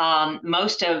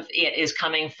 Most of it is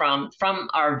coming from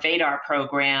our VADAR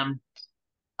program,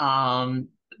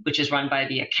 which is run by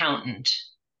the accountant,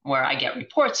 where I get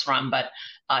reports from, but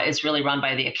it's really run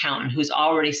by the accountant, who's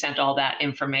already sent all that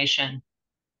information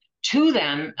to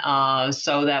them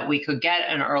so that we could get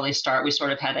an early start. We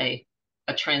sort of had a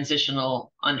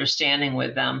transitional understanding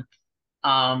with them.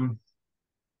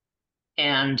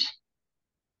 And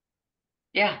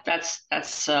yeah, that's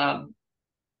what's gonna...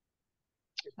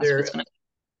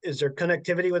 Is there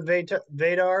connectivity with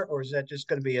VADAR, or is that just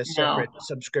going to be a separate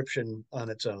subscription on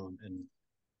its own? And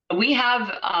we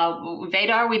have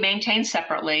VADAR we maintain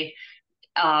separately.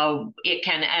 It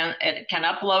can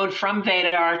upload from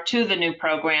VADAR to the new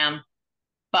program,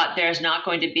 but there's not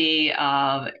going to be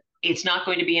it's not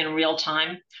going to be in real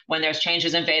time. When there's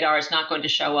changes in VADAR, it's not going to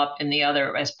show up in the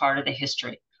other as part of the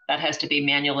history. That has to be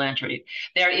manual entry.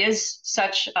 There is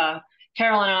such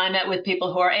Carolyn and I met with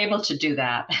people who are able to do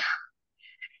that.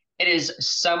 It is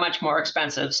so much more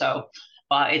expensive, so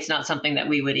it's not something that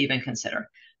we would even consider.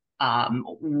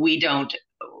 We don't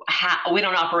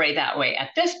operate that way at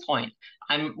this point.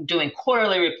 I'm doing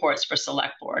quarterly reports for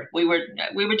Select Board. We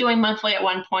were doing monthly at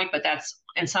one point, but that's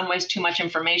in some ways too much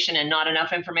information and not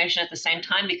enough information at the same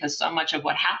time, because so much of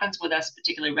what happens with us,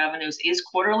 particularly revenues, is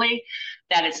quarterly,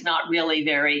 that it's not really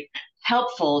very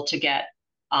helpful to get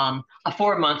a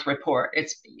 4-month report.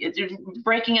 It's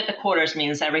breaking at the quarters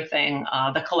means everything,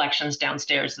 the collections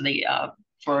downstairs,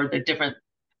 for the different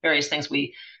various things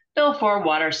we bill for,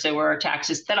 water, sewer,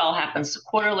 taxes, that all happens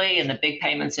quarterly, and the big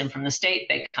payments in from the state,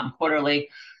 they come quarterly.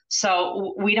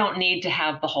 So we don't need to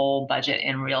have the whole budget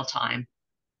in real time.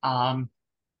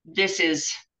 This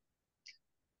is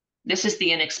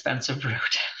the inexpensive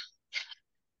route.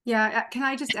 Yeah, can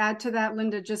I just add to that,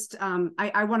 Linda? Just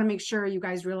I want to make sure you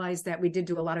guys realize that we did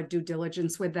do a lot of due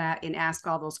diligence with that and ask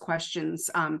all those questions.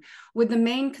 With the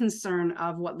main concern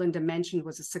of what Linda mentioned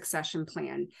was a succession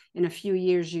plan. In a few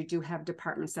years, you do have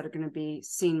departments that are going to be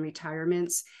seeing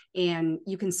retirements, and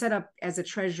you can set up, as a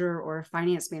treasurer or a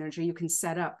finance manager, you can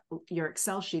set up your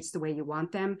Excel sheets the way you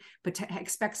want them, but to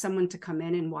expect someone to come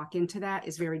in and walk into that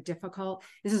is very difficult.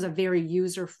 This is a very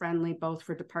user-friendly, both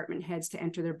for department heads to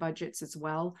enter their budgets as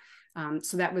well.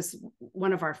 So that was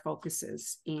one of our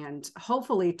focuses, and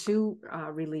hopefully to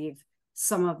relieve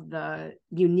some of the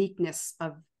uniqueness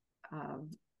of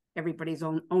everybody's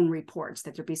own reports,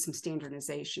 that there be some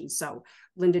standardization. So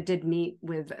Linda did meet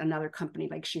with another company,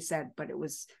 like she said, but it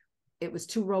was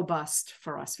too robust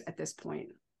for us at this point.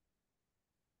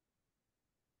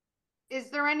 Is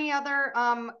there any other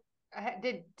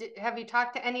have you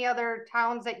talked to any other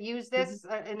towns that use this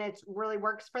and it really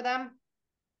works for them?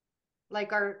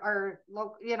 Like our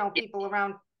local, people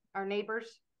around, our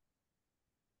neighbors?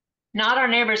 Not our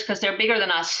neighbors, because they're bigger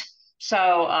than us.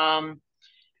 So, I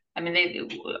mean,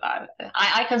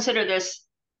 I consider this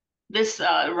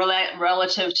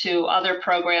relative to other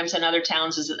programs in other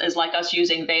towns is like us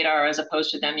using Vadar as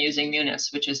opposed to them using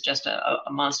Munis, which is just a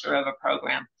monster of a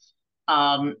program.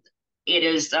 It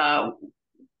is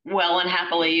well and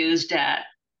happily used at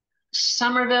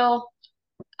Somerville.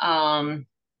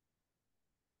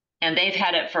 And they've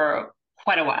had it for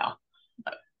quite a while.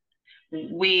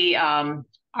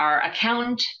 Our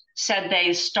accountant said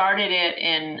they started it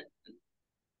in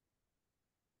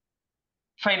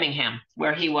Framingham,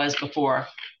 where he was before.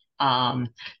 But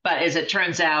as it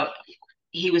turns out,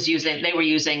 they were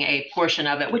using a portion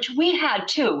of it, which we had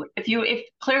too. If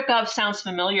ClearGov sounds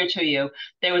familiar to you,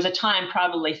 there was a time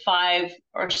probably 5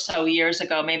 or so years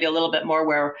ago, maybe a little bit more,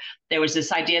 where there was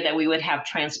this idea that we would have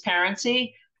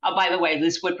transparency. By the way,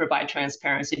 this would provide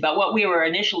transparency, but what we were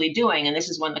initially doing, and this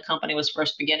is when the company was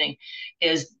first beginning,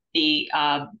 is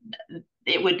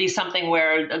it would be something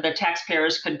where the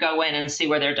taxpayers could go in and see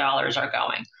where their dollars are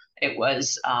going. It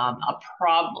was a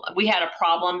problem. We had a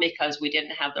problem because we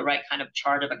didn't have the right kind of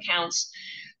chart of accounts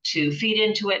to feed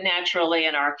into it naturally,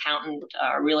 and our accountant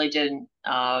really didn't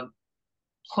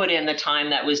put in the time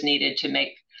that was needed to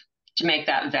make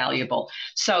that valuable.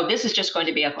 So this is just going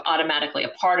to be automatically a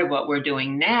part of what we're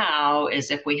doing now. Is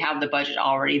if we have the budget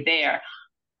already there,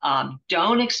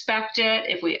 don't expect it.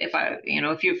 If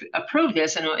you approve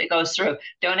this and it goes through,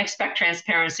 don't expect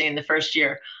transparency in the first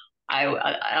year.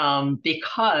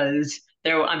 Because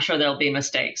I'm sure there'll be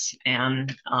mistakes,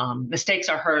 and mistakes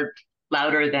are heard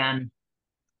louder than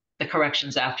the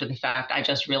corrections after the fact. I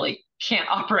just really can't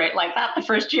operate like that the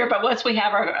first year, but once we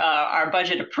have our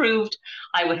budget approved,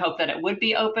 I would hope that it would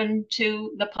be open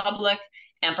to the public,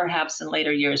 and perhaps in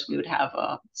later years we would have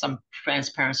some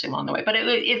transparency along the way. But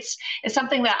it's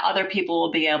something that other people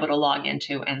will be able to log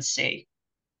into and see.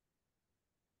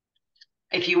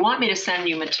 If you want me to send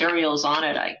you materials on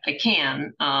it, I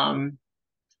can.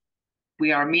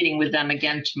 We are meeting with them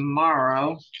again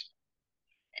tomorrow,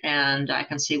 and I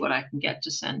can see what I can get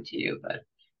to send to you.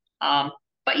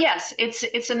 But yes,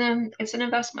 it's an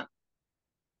investment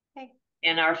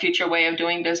in our future way of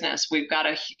doing business. We've got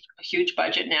a huge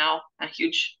budget now, a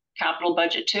huge capital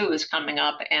budget too is coming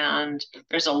up, and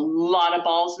there's a lot of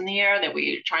balls in the air that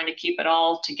we're trying to keep it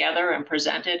all together and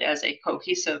present it as a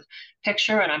cohesive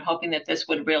picture. And I'm hoping that this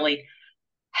would really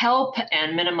help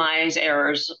and minimize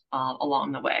errors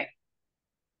along the way.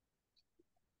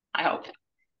 I hope.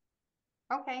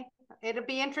 Okay, it'll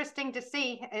be interesting to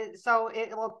see. So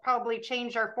it will probably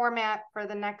change our format for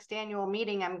the next annual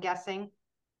meeting, I'm guessing.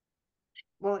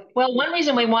 Well, one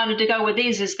reason we wanted to go with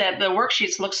these is that the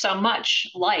worksheets look so much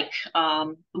like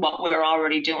what we're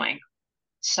already doing.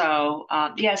 So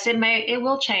yes, it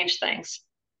will change things.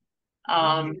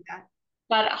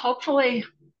 But hopefully,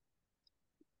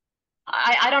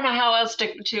 I don't know how else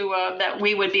to that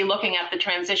we would be looking at the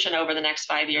transition over the next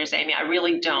 5 years, Amy. I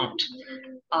really don't.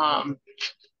 I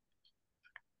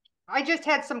just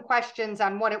had some questions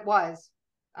on what it was.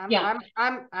 Yeah.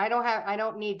 I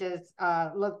don't need to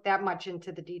look that much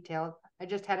into the detail. I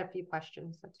just had a few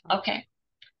questions. That's all. Okay,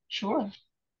 sure.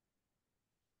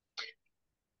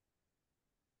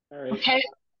 All right. Okay.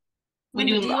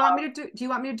 Linda, do you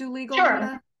want me to do legal? Sure.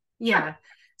 Linda? Yeah.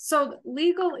 So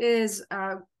legal is,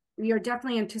 we are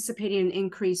definitely anticipating an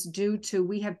increase due to,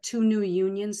 we have 2 new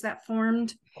unions that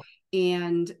formed,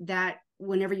 and that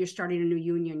whenever you're starting a new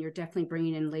union, you're definitely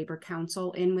bringing in labor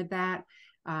council in with that.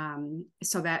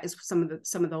 So that is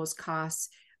some of those costs.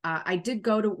 We did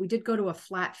go to a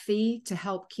flat fee to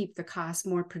help keep the costs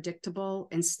more predictable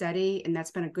and steady, and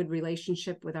that's been a good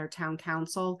relationship with our town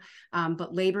council.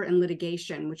 But labor and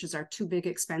litigation, which is our 2 big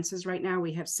expenses right now,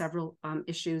 we have several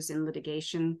issues in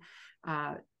litigation.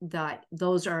 That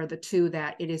those are the 2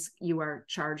 that you are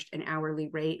charged an hourly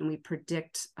rate, and we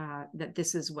predict that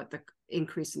this is what the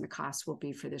increase in the cost will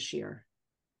be for this year.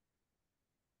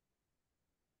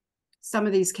 Some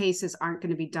of these cases aren't going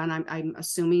to be done, I'm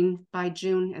assuming, by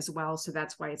June as well. So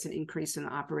that's why it's an increase in the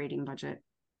operating budget.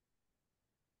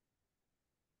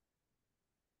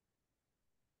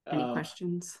 Any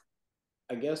questions?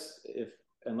 I guess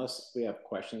unless we have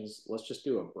questions, let's just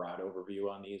do a broad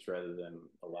overview on these rather than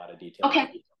a lot of detail.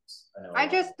 Okay.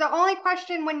 The only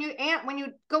question when you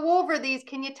go over these,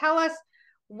 can you tell us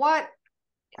what,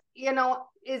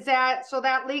 is that, so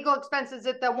that legal expenses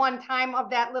at the one time of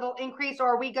that little increase, or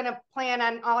are we going to plan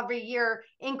on every year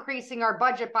increasing our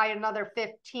budget by another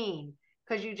 15?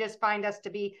 Because you just find us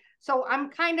to be, so I'm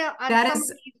kind of on that some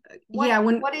is, of these,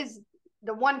 what is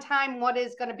the one time, what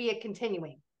is going to be a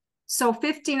continuing? So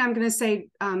 15, I'm going to say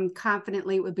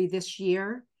confidently it would be this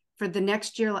year. For the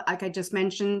next year, like I just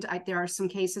mentioned, there are some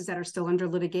cases that are still under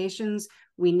litigations.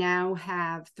 We now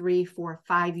have 3, 4,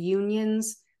 5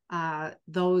 unions.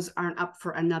 Those aren't up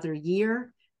for another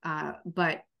year,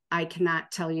 but I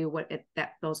cannot tell you what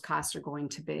those costs are going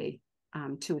to be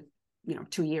 2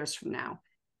 years from now.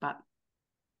 But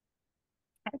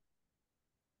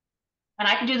and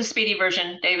I can do the speedy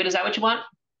version. David, is that what you want?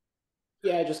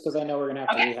 Yeah, just because I know we're gonna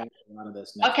have to rehash a lot of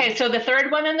this next Okay, week. so the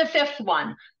 3rd one and the 5th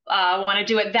one, I want to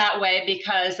do it that way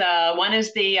because one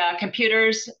is the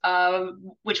computers,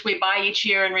 which we buy each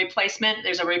year in replacement.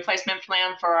 There's a replacement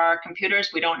plan for our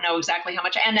computers. We don't know exactly how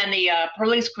much. And then the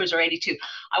police cruiser 82.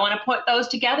 I want to put those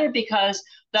together because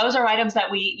those are items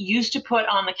that we used to put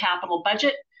on the capital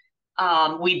budget.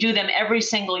 We do them every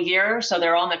single year, so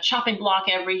they're on the chopping block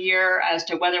every year as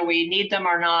to whether we need them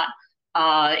or not.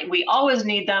 We always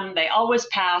need them. They always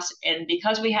pass. And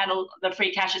because we had the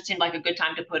free cash, it seemed like a good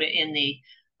time to put it in the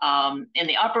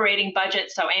operating budget.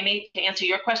 So Amy, to answer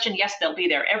your question, yes, they'll be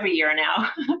there every year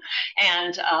now.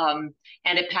 And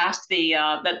it passed the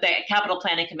capital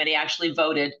planning committee actually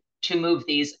voted to move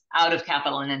these out of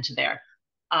capital and into there.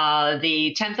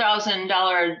 The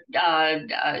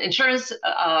 $10,000 insurance,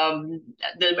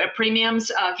 the premiums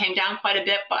came down quite a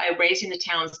bit by raising the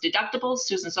town's deductibles.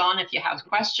 Susan's on if you have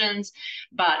questions,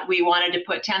 but we wanted to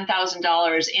put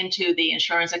 $10,000 into the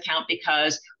insurance account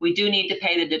because we do need to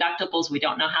pay the deductibles. We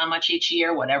don't know how much each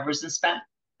year, whatever isn't spent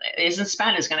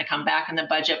is going to come back in the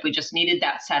budget. We just needed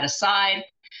that set aside.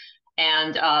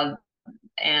 And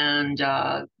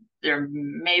there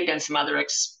may have been some other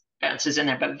expenses in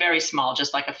there, but very small,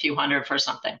 just like a few hundred for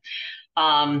something.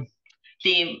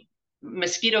 The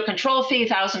mosquito control fee,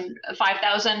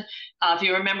 $5,000. If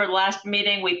you remember the last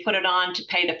meeting, we put it on to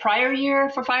pay the prior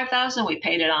year for $5,000. We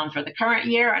paid it on for the current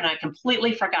year, and I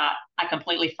completely forgot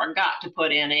to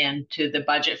put into the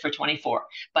budget for 24.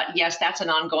 But yes, that's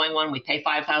an ongoing one. We pay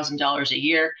 $5,000 a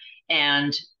year,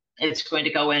 and it's going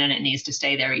to go in, and it needs to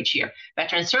stay there each year.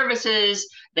 Veteran services,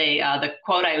 the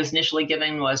quote I was initially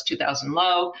given was 2,000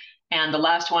 low. And the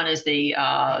last one is the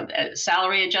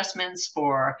salary adjustments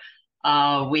for,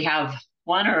 we have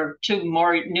 1 or 2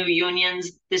 more new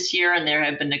unions this year, and there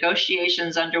have been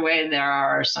negotiations underway. There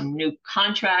are some new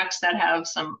contracts that have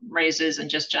some raises and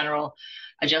just general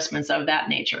adjustments of that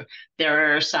nature.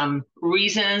 There are some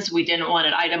reasons we didn't want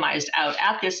it itemized out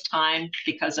at this time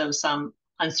because of some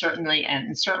uncertainty,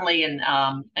 and certainly and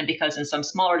because in some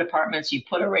smaller departments you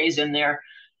put a raise in there,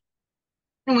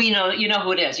 you know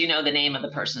who it is, you know the name of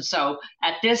the person. So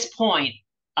at this point,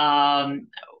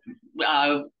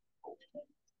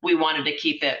 we wanted to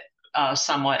keep it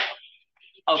somewhat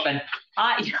open.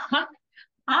 Hi, you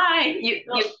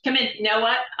come in. You know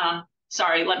what?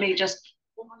 Sorry, let me just.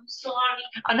 I'm sorry.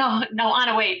 Oh, no,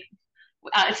 Anna, wait.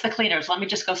 It's the cleaners. Let me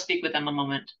just go speak with them a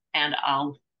moment, and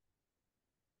I'll.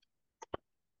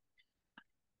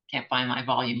 Can't find my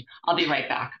volume. I'll be right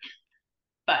back.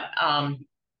 But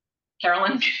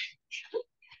Carolyn?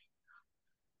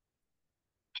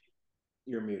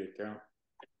 You're muted, Carolyn.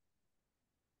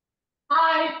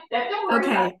 Hi.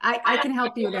 Okay, I can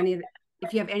help you with any of it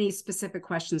if you have any specific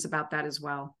questions about that as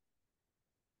well.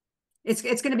 It's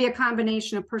going to be a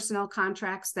combination of personnel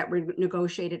contracts that were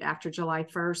negotiated after July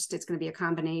 1st. It's going to be a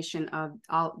combination of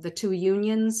all the 2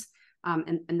 unions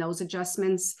and those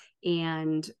adjustments.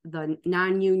 And the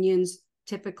non-unions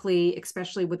typically,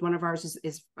 especially with one of ours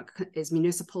is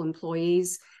municipal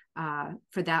employees,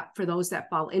 for those that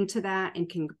fall into that and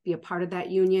can be a part of that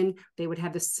union, they would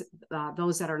have this,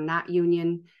 those that are not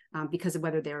union, because of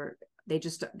whether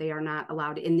they are not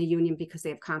allowed in the union because they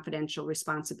have confidential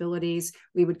responsibilities,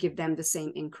 we would give them the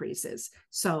same increases.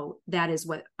 So that is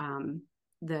what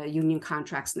the union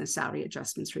contracts and the salary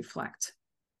adjustments reflect.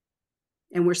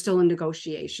 And we're still in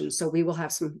negotiations, so we will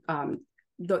have some,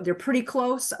 they're pretty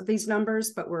close, these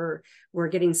numbers, but we're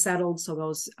getting settled. So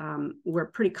those, we're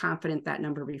pretty confident that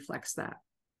number reflects that.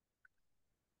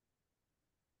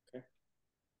 Okay.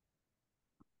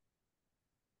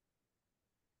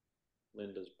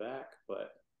 Linda's back,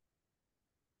 but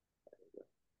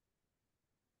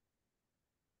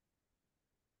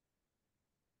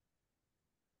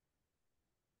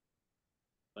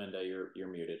Linda, you're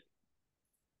muted.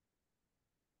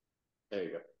 There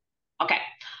you go. Okay.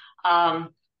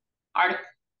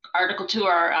 Article 2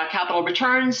 are capital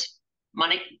returns,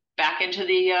 money back into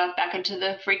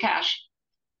the free cash.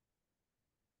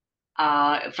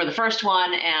 For the first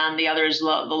one, and the other is the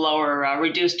lower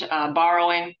reduced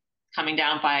borrowing, coming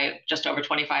down by just over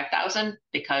 25,000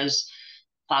 because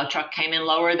plow truck came in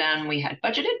lower than we had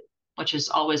budgeted, which is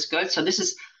always good. So this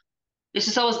is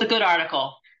always the good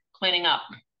article, cleaning up.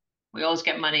 We always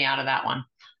get money out of that one.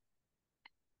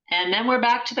 And then we're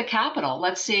back to the capital.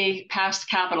 Let's see past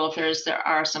capital if there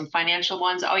are some financial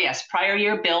ones. Oh yes, prior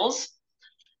year bills.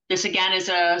 This again is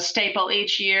a staple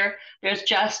each year.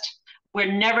 We're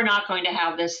never not going to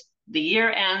have this. The year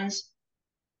ends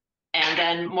and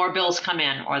then more bills come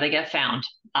in or they get found.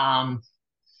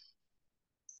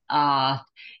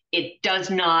 It does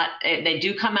not, they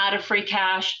do come out of free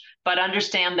cash, but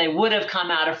understand they would have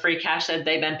come out of free cash had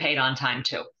they been paid on time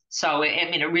too. So, I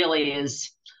mean, it really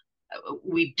is,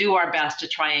 we do our best to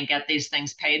try and get these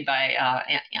things paid by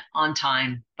on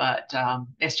time, but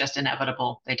it's just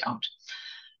inevitable they don't.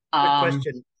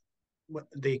 Question: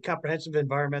 the comprehensive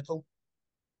environmental,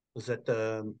 was that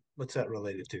what's that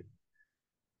related to?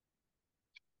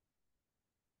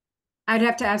 I'd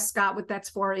have to ask Scott what that's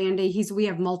for, Andy. We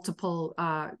have multiple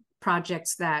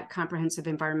projects that comprehensive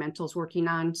environmental is working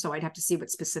on, so I'd have to see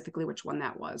which one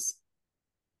that was.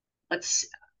 Let's.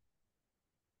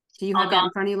 Do you have that in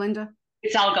front of you, Linda?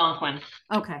 It's Algonquin.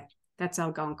 Okay, that's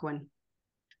Algonquin.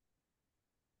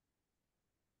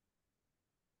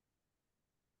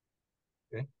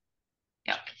 Okay.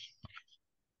 Yep.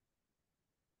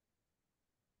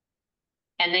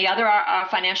 And the other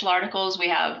financial articles, we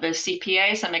have the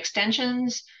CPA, some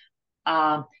extensions.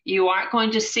 You aren't going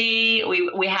to see,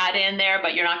 we had in there,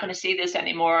 but you're not going to see this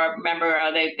anymore.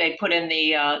 Remember, they put in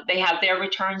they have their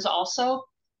returns also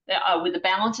with the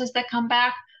balances that come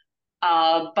back.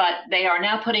 But they are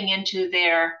now putting into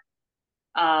their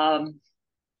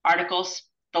articles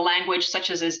the language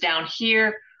such as is down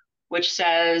here, which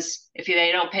says if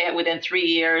they don't pay it within 3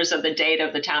 years of the date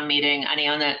of the town meeting,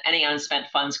 any unspent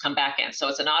funds come back in. So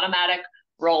it's an automatic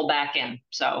roll back in.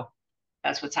 So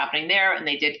that's what's happening there. And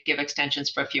they did give extensions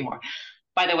for a few more.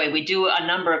 By the way, we do a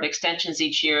number of extensions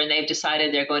each year, and they've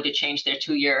decided they're going to change their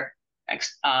 2-year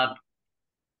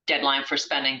deadline for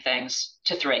spending things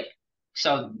to 3.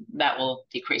 So that will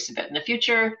decrease a bit in the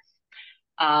future.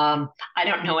 I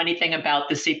don't know anything about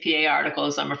the CPA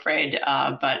articles, I'm afraid,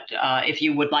 but if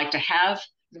you would like to have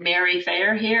Mary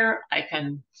Thayer here, I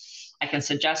can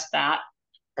suggest that.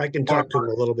 I can talk to him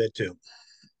a little bit too.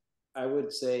 I would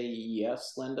say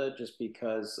yes, Linda, just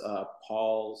because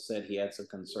Paul said he had some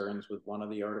concerns with one of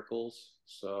the articles.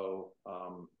 So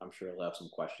I'm sure he'll have some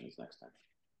questions next time.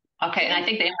 Okay, and I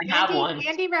think they only have one.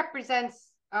 Andy represents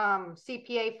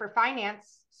CPA for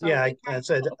finance. So yeah,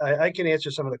 I can answer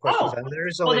some of the questions. Oh. There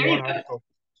is only one go. article.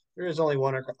 There is only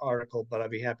one article, but I'd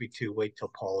be happy to wait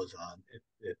till Paul is on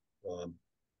if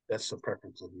that's the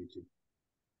preference of you two.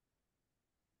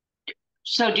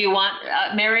 So do you want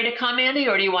Mary to come, Andy,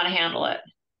 or do you want to handle it?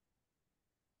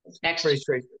 Next.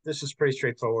 This is pretty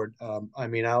straightforward. I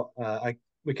mean,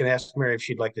 we can ask Mary if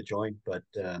she'd like to join, but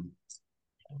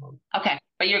okay,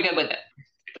 but you're good with it.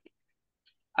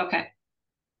 Okay.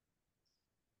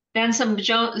 Then some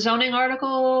zoning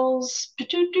articles, and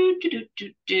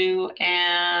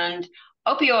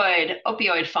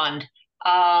opioid fund.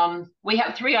 We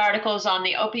have 3 articles on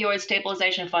the opioid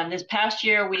stabilization fund. This past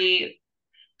year, we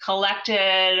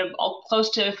collected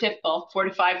close to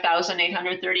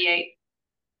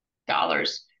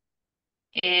 $45,838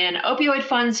 in opioid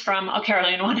funds from,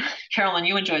 Carolyn,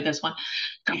 you enjoyed this one.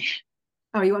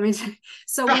 Oh, you want me to?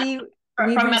 So from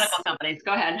medical companies.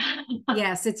 Go ahead.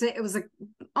 Yes, it was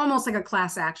almost like a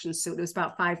class action suit. It was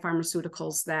about 5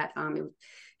 pharmaceuticals that it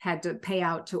had to pay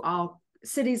out to all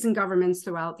cities and governments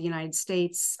throughout the United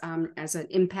States as an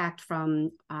impact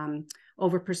from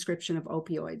overprescription of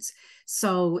opioids.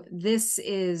 So this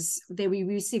is, we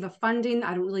receive a funding.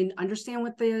 I don't really understand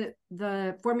what the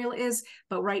formula is,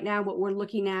 but right now what we're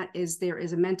looking at is there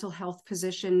is a mental health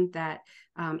position that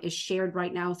is shared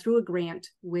right now through a grant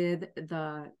with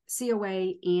the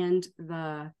COA and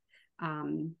the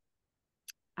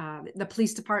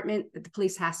police department. The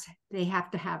police they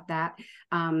have to have that,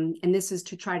 and this is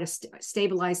to try to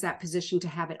stabilize that position to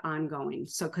have it ongoing.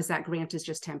 So because that grant is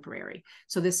just temporary,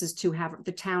 so this is to have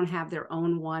the town have their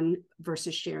own one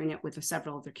versus sharing it with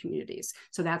several other communities.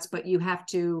 So that's, but we had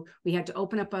to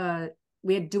open up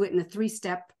we had to do it in a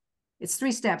 3-step. It's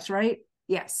 3 steps, right?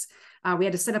 Yes. We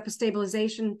had to set up a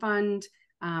stabilization fund,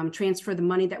 transfer the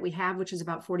money that we have, which is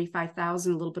about $45,000, a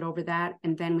little bit over that,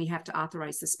 and then we have to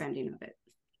authorize the spending of it.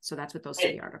 So that's what those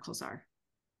 3 articles are.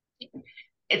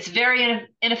 It's very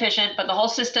inefficient, but the whole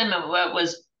system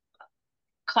was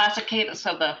classic case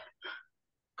of the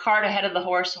cart ahead of the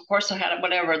horse ahead of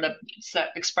whatever the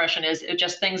expression is. It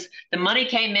just things, the money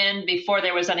came in before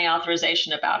there was any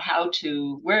authorization about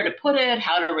where to put it,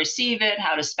 how to receive it,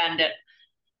 how to spend it.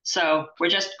 So we're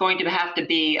just going to have to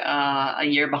be a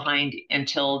year behind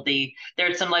until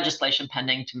there's some legislation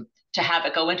pending to have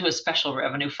it go into a special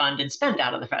revenue fund and spend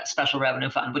out of the special revenue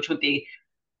fund, which would be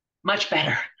much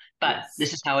better. But yes,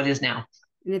 this is how it is now.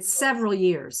 And it's several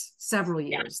years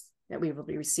that we will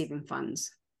be receiving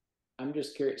funds. I'm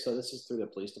just curious. So this is through the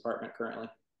police department currently?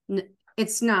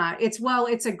 It's not. It's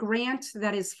a grant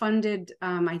that is funded.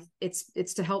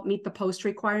 It's to help meet the post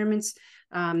requirements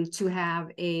to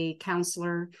have a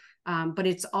counselor, but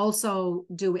it's also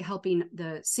helping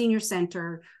the senior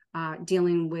center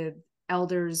dealing with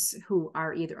elders who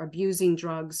are either abusing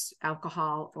drugs,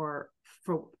 alcohol, or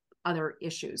for other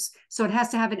issues. So it has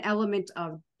to have an element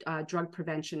of drug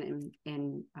prevention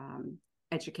and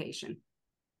education.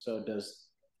 So does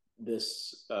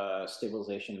this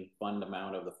stabilization fund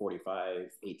amount of the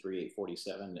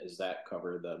 45,83847, does that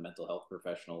cover the mental health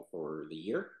professional for the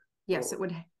year? Yes, or?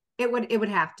 It would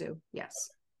have to.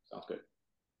 Yes. Sounds good.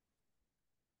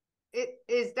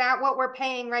 Is that what we're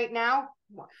paying right now?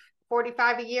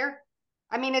 45 a year?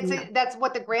 I mean, that's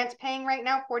what the grant's paying right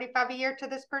now, 45 a year to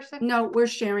this person? No, we're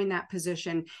sharing that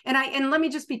position. And let me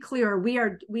just be clear, we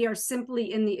are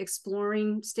simply in the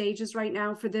exploring stages right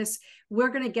now for this. We're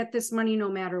going to get this money no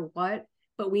matter what,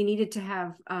 but we needed to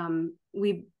have,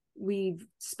 we've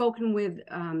spoken with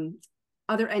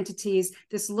other entities.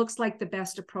 This looks like the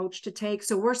best approach to take.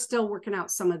 So we're still working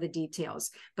out some of the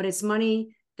details, but it's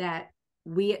money that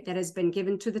has been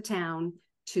given to the town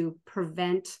to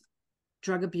prevent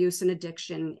drug abuse and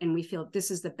addiction, and we feel this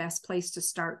is the best place to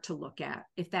start to look at.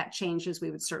 If that changes,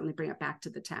 we would certainly bring it back to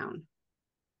the town.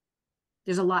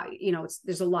 There's a lot,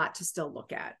 there's a lot to still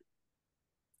look at,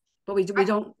 but we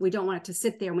don't want it to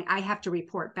sit there. I have to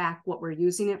report back what we're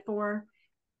using it for.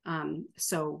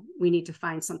 So we need to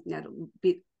find something that will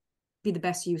be the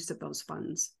best use of those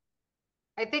funds.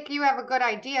 I think you have a good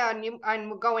idea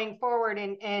on going forward,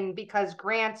 and because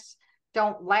grants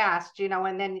don't last,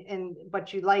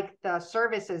 but you like the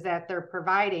services that they're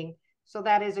providing. So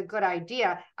that is a good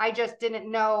idea. I just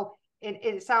didn't know,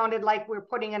 it sounded like we're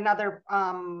putting another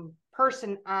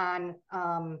person on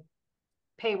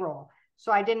payroll.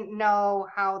 So I didn't know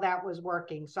how that was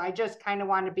working. So I just kind of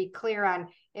want to be clear on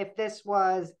if this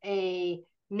was a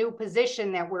new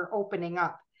position that we're opening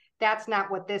up. That's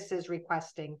not what this is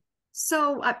requesting.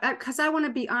 So, because I want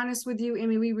to be honest with you,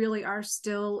 Amy, we really are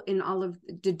still in all of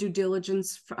the due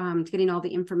diligence, getting all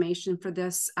the information for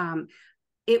this.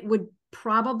 It would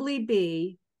probably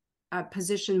be a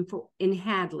position in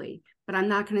Hadley, but I'm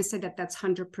not going to say that that's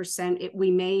 100%. We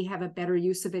may have a better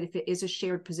use of it if it is a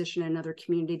shared position in another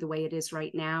community the way it is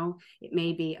right now. It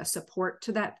may be a support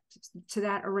to that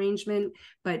arrangement,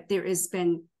 but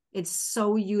it's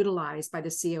so utilized by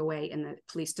the COA and the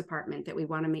police department that we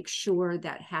want to make sure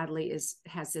that Hadley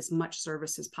has as much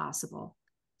service as possible.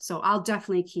 So I'll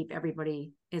definitely keep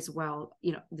everybody as well,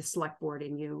 the select board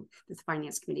and the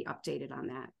finance committee updated on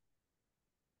that.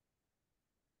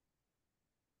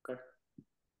 Okay.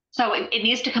 So it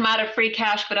needs to come out of free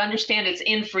cash, but understand it's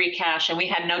in free cash and we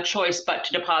had no choice but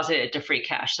to deposit it to free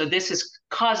cash. So this is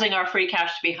causing our free cash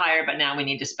to be higher, but now we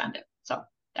need to spend it. So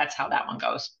that's how that one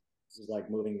goes. This is like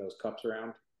moving those cups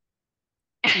around.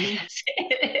 Yes,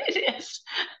 it is.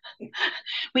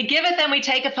 We give it, then we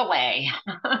take it away.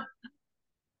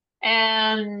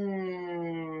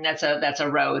 And that's a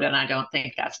road, and I don't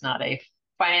think that's not a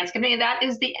finance committee. That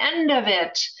is the end of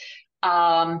it.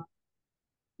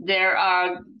 There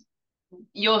are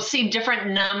you'll see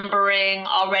different numbering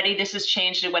already. This has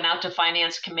changed. It went out to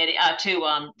finance committee,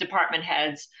 to department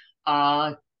heads.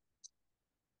 Oh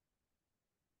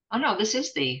no, this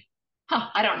is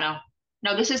I don't know.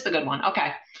 No, this is the good one.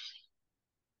 Okay.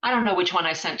 I don't know which one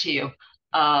I sent to you.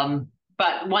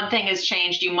 But one thing has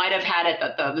changed. You might have had it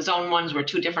that the zone ones were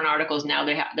 2 different articles. Now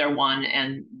they're one,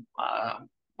 and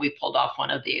we pulled off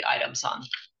one of the items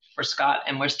for Scott,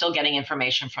 and we're still getting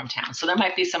information from town. So there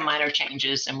might be some minor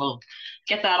changes, and we'll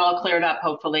get that all cleared up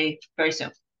hopefully very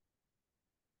soon.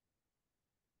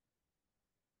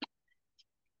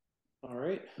 All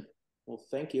right. Well,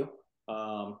 thank you.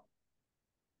 We'll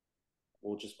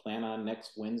just plan on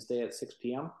next Wednesday at 6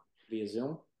 p.m. via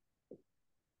Zoom.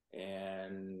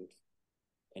 And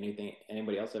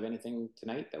anybody else have anything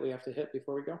tonight that we have to hit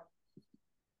before we go?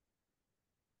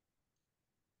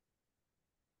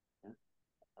 Yeah.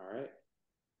 All right.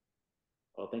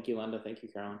 Well, thank you, Linda. Thank you,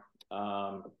 Carolyn.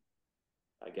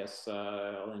 I guess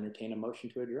I'll entertain a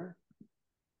motion to adjourn.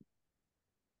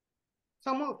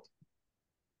 So moved.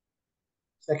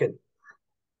 Second.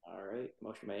 All right.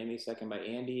 Motion by Amy, second by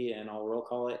Andy, and I'll roll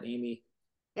call it. Amy.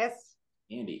 Yes.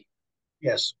 Andy.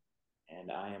 Yes.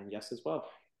 And I am yes as well.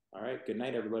 All right. Good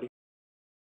night, everybody.